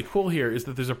that are really cool here is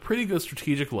that there's a pretty good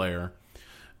strategic layer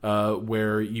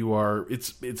where you are.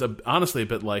 It's honestly a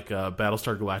bit like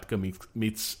Battlestar Galactica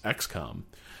meets XCOM.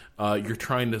 You're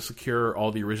trying to secure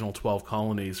all the original 12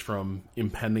 colonies from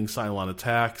impending Cylon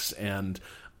attacks, and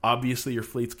obviously your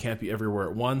fleets can't be everywhere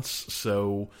at once.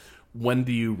 So when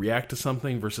do you react to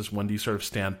something versus when do you sort of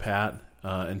stand pat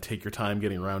and take your time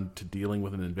getting around to dealing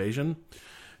with an invasion?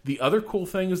 The other cool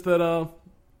thing is that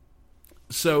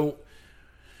so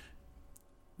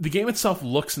the game itself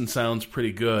looks and sounds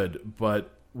pretty good, but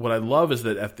what I love is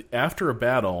that after a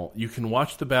battle, you can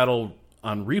watch the battle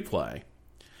on replay,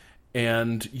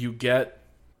 and you get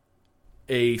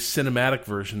a cinematic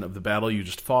version of the battle you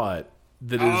just fought.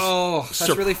 That's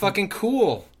really fucking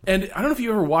cool. And I don't know if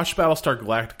you ever watched Battlestar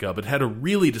Galactica, but it had a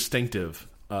really distinctive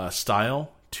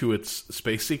style to its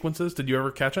space sequences. Did you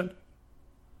ever catch it?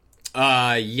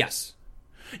 Yes.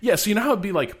 Yeah, so you know how it'd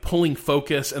be like pulling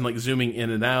focus and like zooming in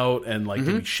and out and like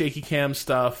there'd be shaky cam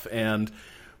stuff, and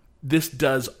this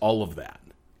does all of that.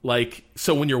 Like,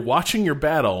 so when you're watching your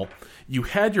battle, you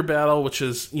had your battle, which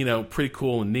is, pretty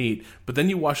cool and neat, but then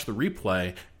you watch the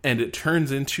replay and it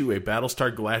turns into a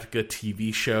Battlestar Galactica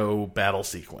TV show battle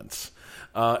sequence.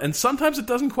 And sometimes it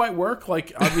doesn't quite work.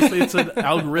 Like, obviously it's an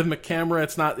algorithmic camera.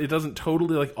 It doesn't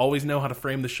totally like always know how to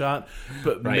frame the shot,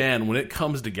 but man, when it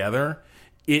comes together,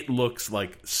 it looks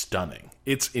like stunning.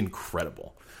 It's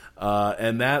incredible.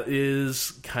 And that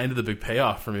is kind of the big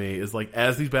payoff for me, is like,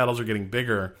 as these battles are getting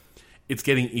bigger, it's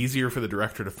getting easier for the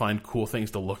director to find cool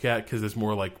things to look at because there's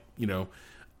more like,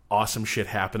 awesome shit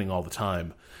happening all the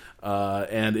time.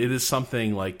 And it is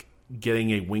something like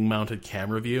getting a wing-mounted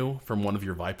camera view from one of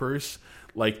your Vipers,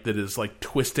 like that is like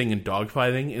twisting and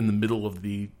dogfighting in the middle of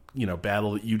the,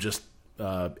 battle that you just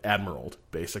admiraled,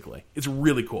 basically. It's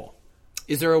really cool.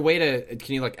 Is there a way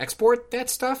can you like export that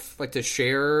stuff, like to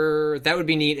share? That would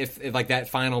be neat if like that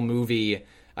final movie,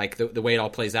 like the way it all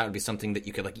plays out would be something that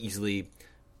you could like easily,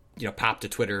 pop to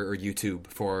Twitter or YouTube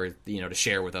for, to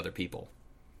share with other people.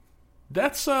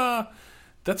 That's a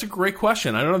great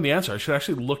question. I don't know the answer. I should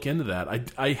actually look into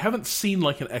that. I haven't seen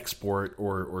like an export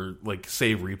or like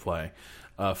save replay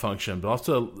function, but I'll have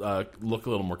to look a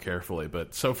little more carefully.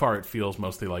 But so far, it feels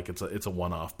mostly like it's a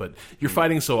one-off. But you're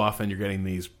fighting so often, you're getting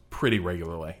these pretty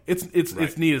regularly.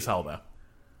 It's neat as hell, though.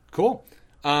 Cool.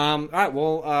 All right.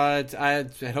 Well, I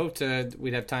had hoped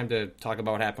we'd have time to talk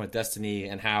about what happened with Destiny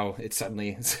and how it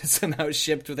suddenly somehow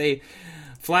shipped with a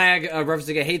flag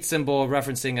referencing a hate symbol,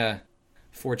 referencing a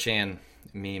 4chan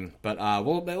meme. But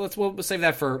we'll save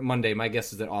that for Monday. My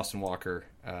guess is that Austin Walker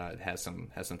has some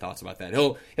thoughts about that.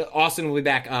 Austin will be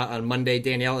back on Monday.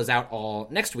 Danielle is out all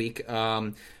next week.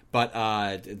 But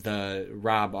the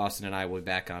Rob, Austin, and I will be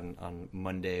back on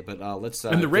Monday. But let's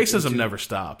and the racism never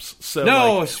stops. So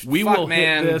no, we will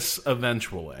hit this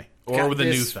eventually, or with a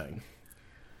new thing.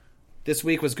 This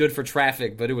week was good for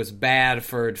traffic, but it was bad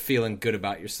for feeling good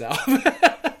about yourself.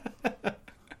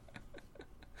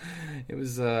 It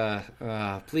was,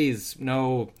 please,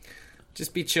 no,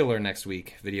 just be chiller next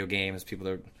week. Video games, people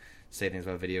that say things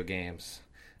about video games.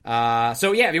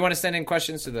 So yeah, if you want to send in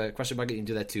questions to the question bucket, you can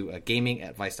do that to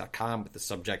gaming@vice.com with the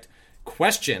subject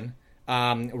question.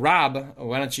 Rob,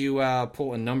 why don't you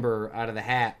pull a number out of the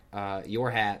hat, your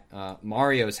hat,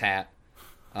 Mario's hat,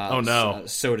 oh no,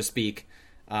 so to speak.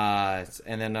 And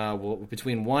then we'll,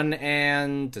 between 1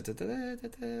 and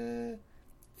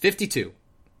 52.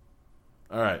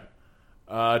 All right.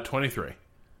 23.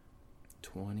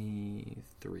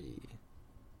 23.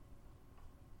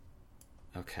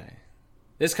 Okay.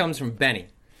 This comes from Benny.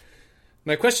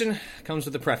 My question comes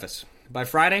with a preface. By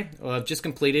Friday, I'll have just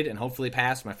completed and hopefully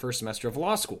passed my first semester of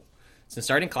law school. Since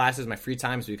starting classes, my free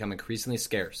time has become increasingly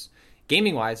scarce.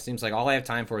 Gaming-wise, it seems like all I have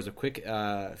time for is a quick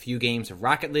few games of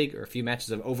Rocket League or a few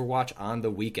matches of Overwatch on the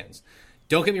weekends.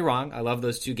 Don't get me wrong, I love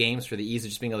those two games for the ease of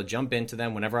just being able to jump into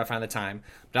them whenever I find the time,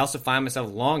 but I also find myself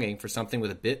longing for something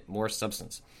with a bit more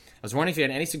substance. I was wondering if you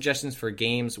had any suggestions for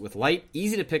games with light,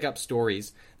 easy-to-pick-up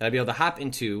stories that I'd be able to hop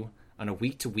into on a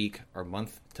week-to-week or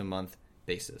month-to-month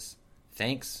basis.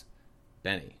 Thanks,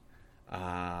 Benny.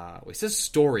 It says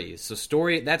stories. So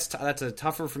story, that's a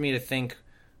tougher for me to think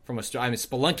from a story. I mean,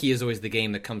 Spelunky is always the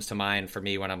game that comes to mind for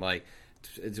me when I'm like,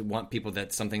 want people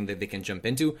that's something that they can jump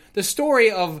into. The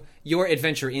story of your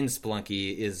adventure in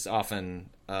Spelunky is often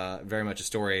very much a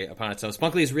story upon itself.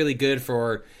 Spelunky is really good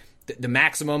for the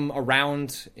maximum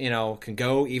around, can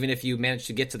go, even if you manage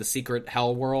to get to the secret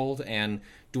hell world and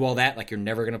do all that. Like, you're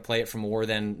never going to play it for more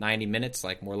than 90 minutes.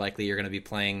 Like, more likely you're going to be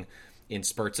playing in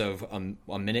spurts of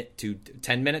a minute to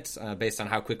 10 minutes based on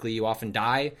how quickly you often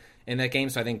die in that game.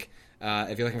 So I think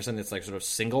if you're looking for something that's like sort of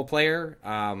single player,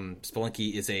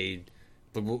 Spelunky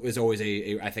is always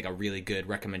I think a really good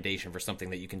recommendation for something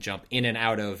that you can jump in and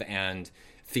out of and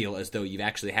feel as though you've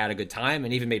actually had a good time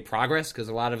and even made progress, because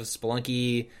a lot of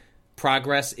Spelunky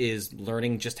progress is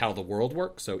learning just how the world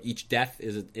works. So each death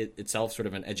is itself sort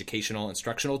of an educational,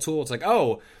 instructional tool. It's like,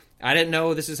 oh, I didn't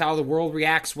know this is how the world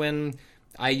reacts when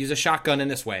I use a shotgun in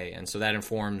this way, and so that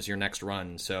informs your next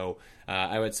run. So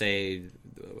I would say,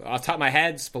 off the top of my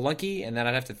head, Spelunky, and then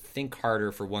I'd have to think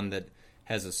harder for one that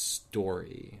has a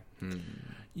story.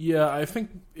 Yeah, I think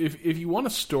if you want a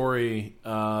story,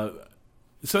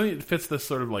 something that fits this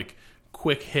sort of like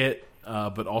quick hit,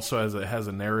 but also has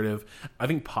a narrative, I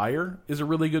think Pyre is a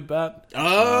really good bet.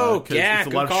 Oh, yeah, it's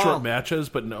a lot of short matches,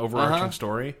 but an overarching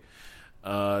story.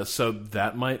 So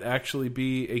that might actually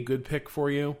be a good pick for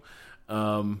you.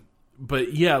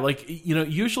 But yeah, like,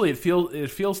 usually it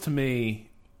feels to me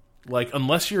like,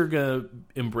 unless you're gonna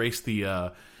embrace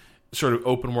the sort of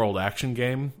open world action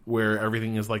game where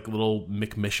everything is like little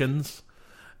McMissions,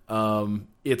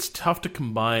 it's tough to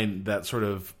combine that sort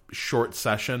of short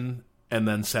session and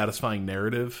then satisfying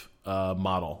narrative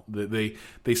model.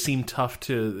 They seem tough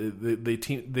to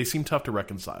they seem tough to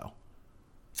reconcile.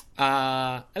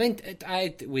 I mean,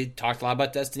 we talked a lot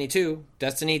about Destiny 2.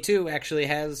 Destiny 2 actually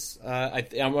has, I'm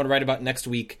going to write about next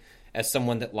week as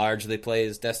someone that largely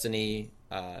plays Destiny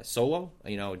solo.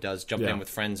 Does jump in with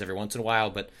friends every once in a while,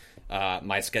 but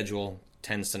my schedule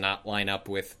tends to not line up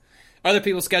with other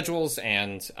people's schedules,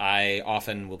 and I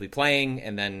often will be playing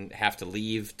and then have to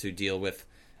leave to deal with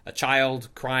a child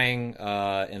crying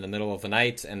in the middle of the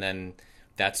night, and then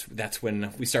that's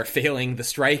when we start failing the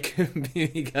strike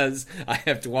because I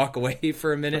have to walk away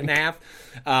for a minute and a half.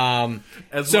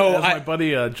 As my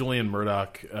buddy Julian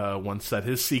Murdoch once said,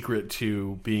 his secret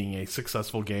to being a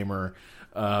successful gamer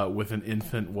with an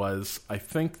infant was, I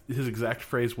think his exact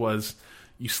phrase was,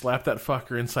 you slap that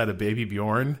fucker inside a baby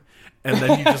Bjorn, and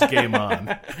then you just game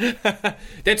on.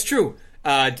 That's true.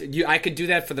 I could do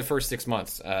that for the first 6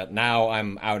 months. Now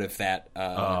I'm out of that.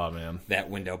 That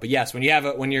window. But yes, when you have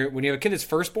a kid that's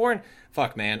firstborn,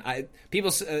 fuck, man. I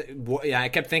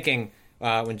kept thinking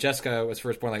when Jessica was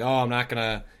firstborn, like, oh, I'm not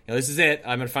gonna. This is it.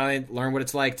 I'm gonna finally learn what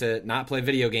it's like to not play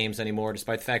video games anymore,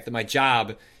 despite the fact that my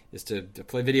job is to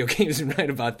play video games and write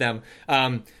about them.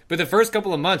 But the first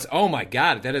couple of months, oh my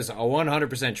god, that is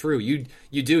 100% true.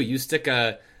 You stick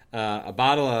a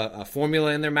bottle of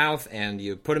formula in their mouth, and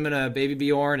you put them in a baby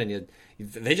Bjorn, and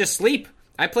they just sleep.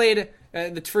 I played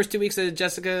the first 2 weeks of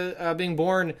Jessica being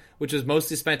born, which was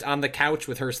mostly spent on the couch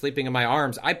with her sleeping in my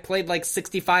arms. I played like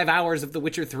 65 hours of The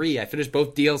Witcher 3. I finished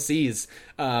both DLCs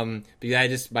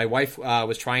because my wife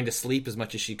was trying to sleep as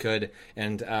much as she could,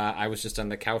 and I was just on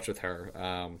the couch with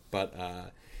her. But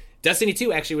Destiny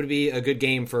 2 actually would be a good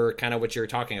game for kind of what you're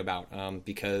talking about,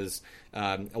 because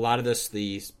a lot of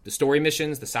the story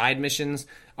missions, the side missions,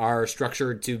 are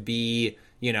structured to be,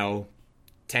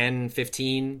 10,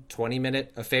 15,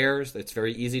 20-minute affairs. It's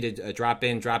very easy to drop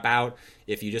in, drop out.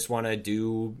 If you just want to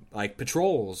do like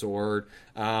patrols or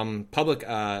public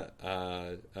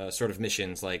sort of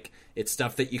missions, like it's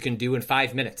stuff that you can do in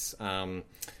 5 minutes.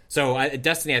 So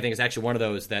Destiny, I think, is actually one of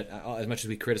those that, as much as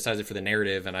we criticize it for the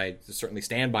narrative, and I certainly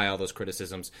stand by all those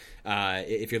criticisms,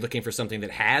 if you're looking for something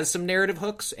that has some narrative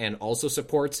hooks and also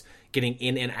supports getting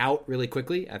in and out really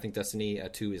quickly, I think Destiny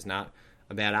 2 is not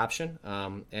a bad option.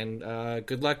 And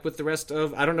good luck with the rest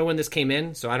of... I don't know when this came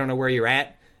in, so I don't know where you're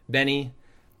at, Benny,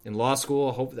 in law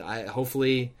school.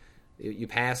 Hopefully you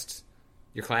passed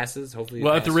your classes. Hopefully,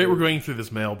 well, at the rate we're going through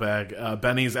this mailbag,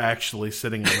 Benny's actually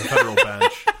sitting on the federal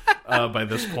bench by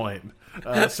this point.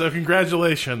 So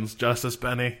congratulations, Justice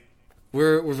Benny.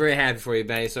 We're very happy for you,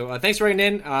 Benny. So thanks for writing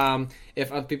in.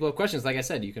 If other people have questions, like I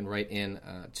said, you can write in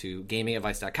to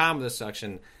gamingadvice.com with the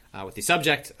section with the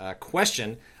subject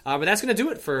question. But that's going to do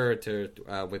it for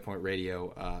Waypoint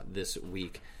Radio this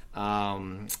week.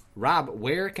 Rob,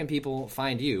 where can people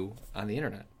find you on the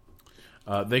internet?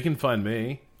 They can find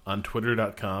me on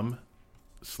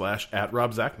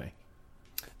twitter.com/@RobZachny.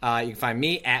 You can find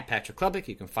me at Patrick Klubik.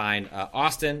 You can find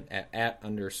Austin at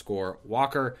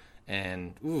 _Walker.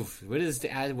 And what is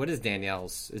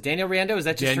Danielle's? Is Danielle Riendo? Is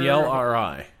that just Danielle her?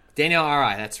 R.I.? Danielle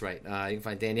R.I. That's right. You can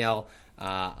find Danielle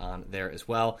on there as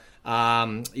well.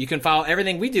 You can follow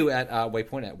everything we do at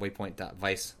Waypoint at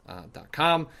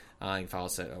waypoint.vice.com. You can follow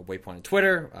us at Waypoint on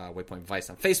Twitter, Waypoint Vice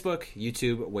on Facebook,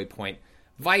 YouTube, Waypoint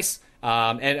Vice.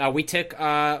 And we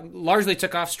largely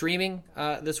took off streaming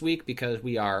this week because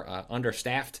we are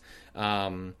understaffed.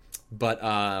 But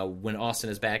when Austin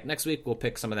is back next week, we'll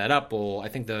pick some of that up. I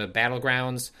think the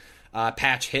Battlegrounds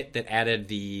patch hit that added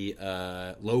the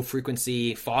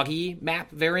low-frequency foggy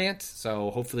map variant.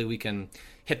 So hopefully we can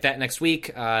hit that next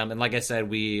week. And like I said,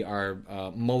 we are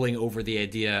mulling over the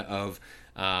idea of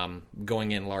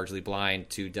going in largely blind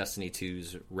to Destiny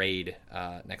 2's raid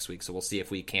next week. So we'll see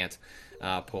if we can't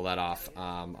pull that off.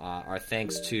 Our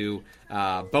thanks to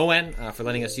Bowen for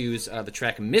letting us use the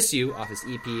track Miss You off his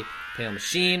EP Pale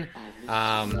Machine.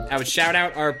 I would shout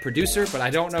out our producer, but I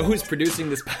don't know who's producing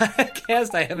this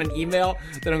podcast. I have an email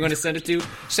that I'm going to send it to.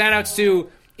 Shout outs to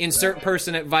insert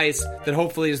person at Vice that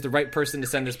hopefully is the right person to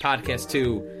send this podcast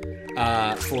to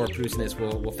for producing this.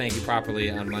 We'll thank you properly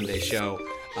on Monday's show.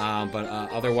 But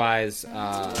otherwise,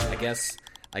 I guess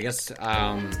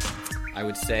I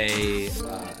would say,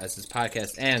 as this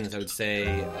podcast ends, I would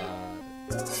say,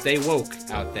 stay woke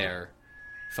out there,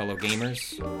 fellow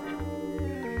gamers.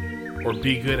 Or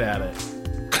be good at it.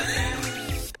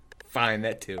 Fine,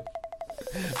 that too.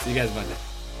 See you guys Monday.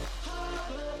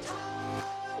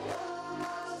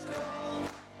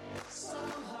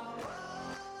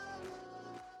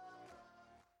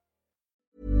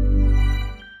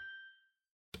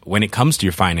 When it comes to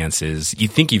your finances, you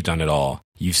think you've done it all.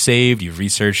 You've saved, you've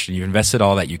researched, and you've invested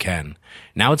all that you can.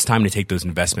 Now it's time to take those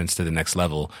investments to the next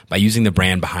level by using the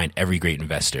brand behind every great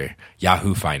investor,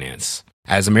 Yahoo Finance.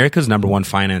 As America's #1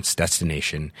 finance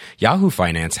destination, Yahoo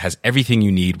Finance has everything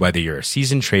you need, whether you're a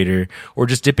seasoned trader or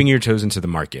just dipping your toes into the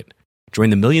market. Join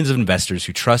the millions of investors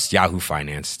who trust Yahoo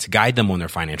Finance to guide them on their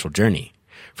financial journey.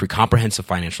 For comprehensive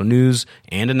financial news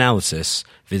and analysis,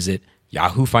 visit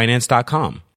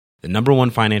yahoofinance.com. The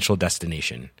 #1 financial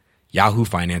destination,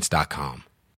 yahoofinance.com.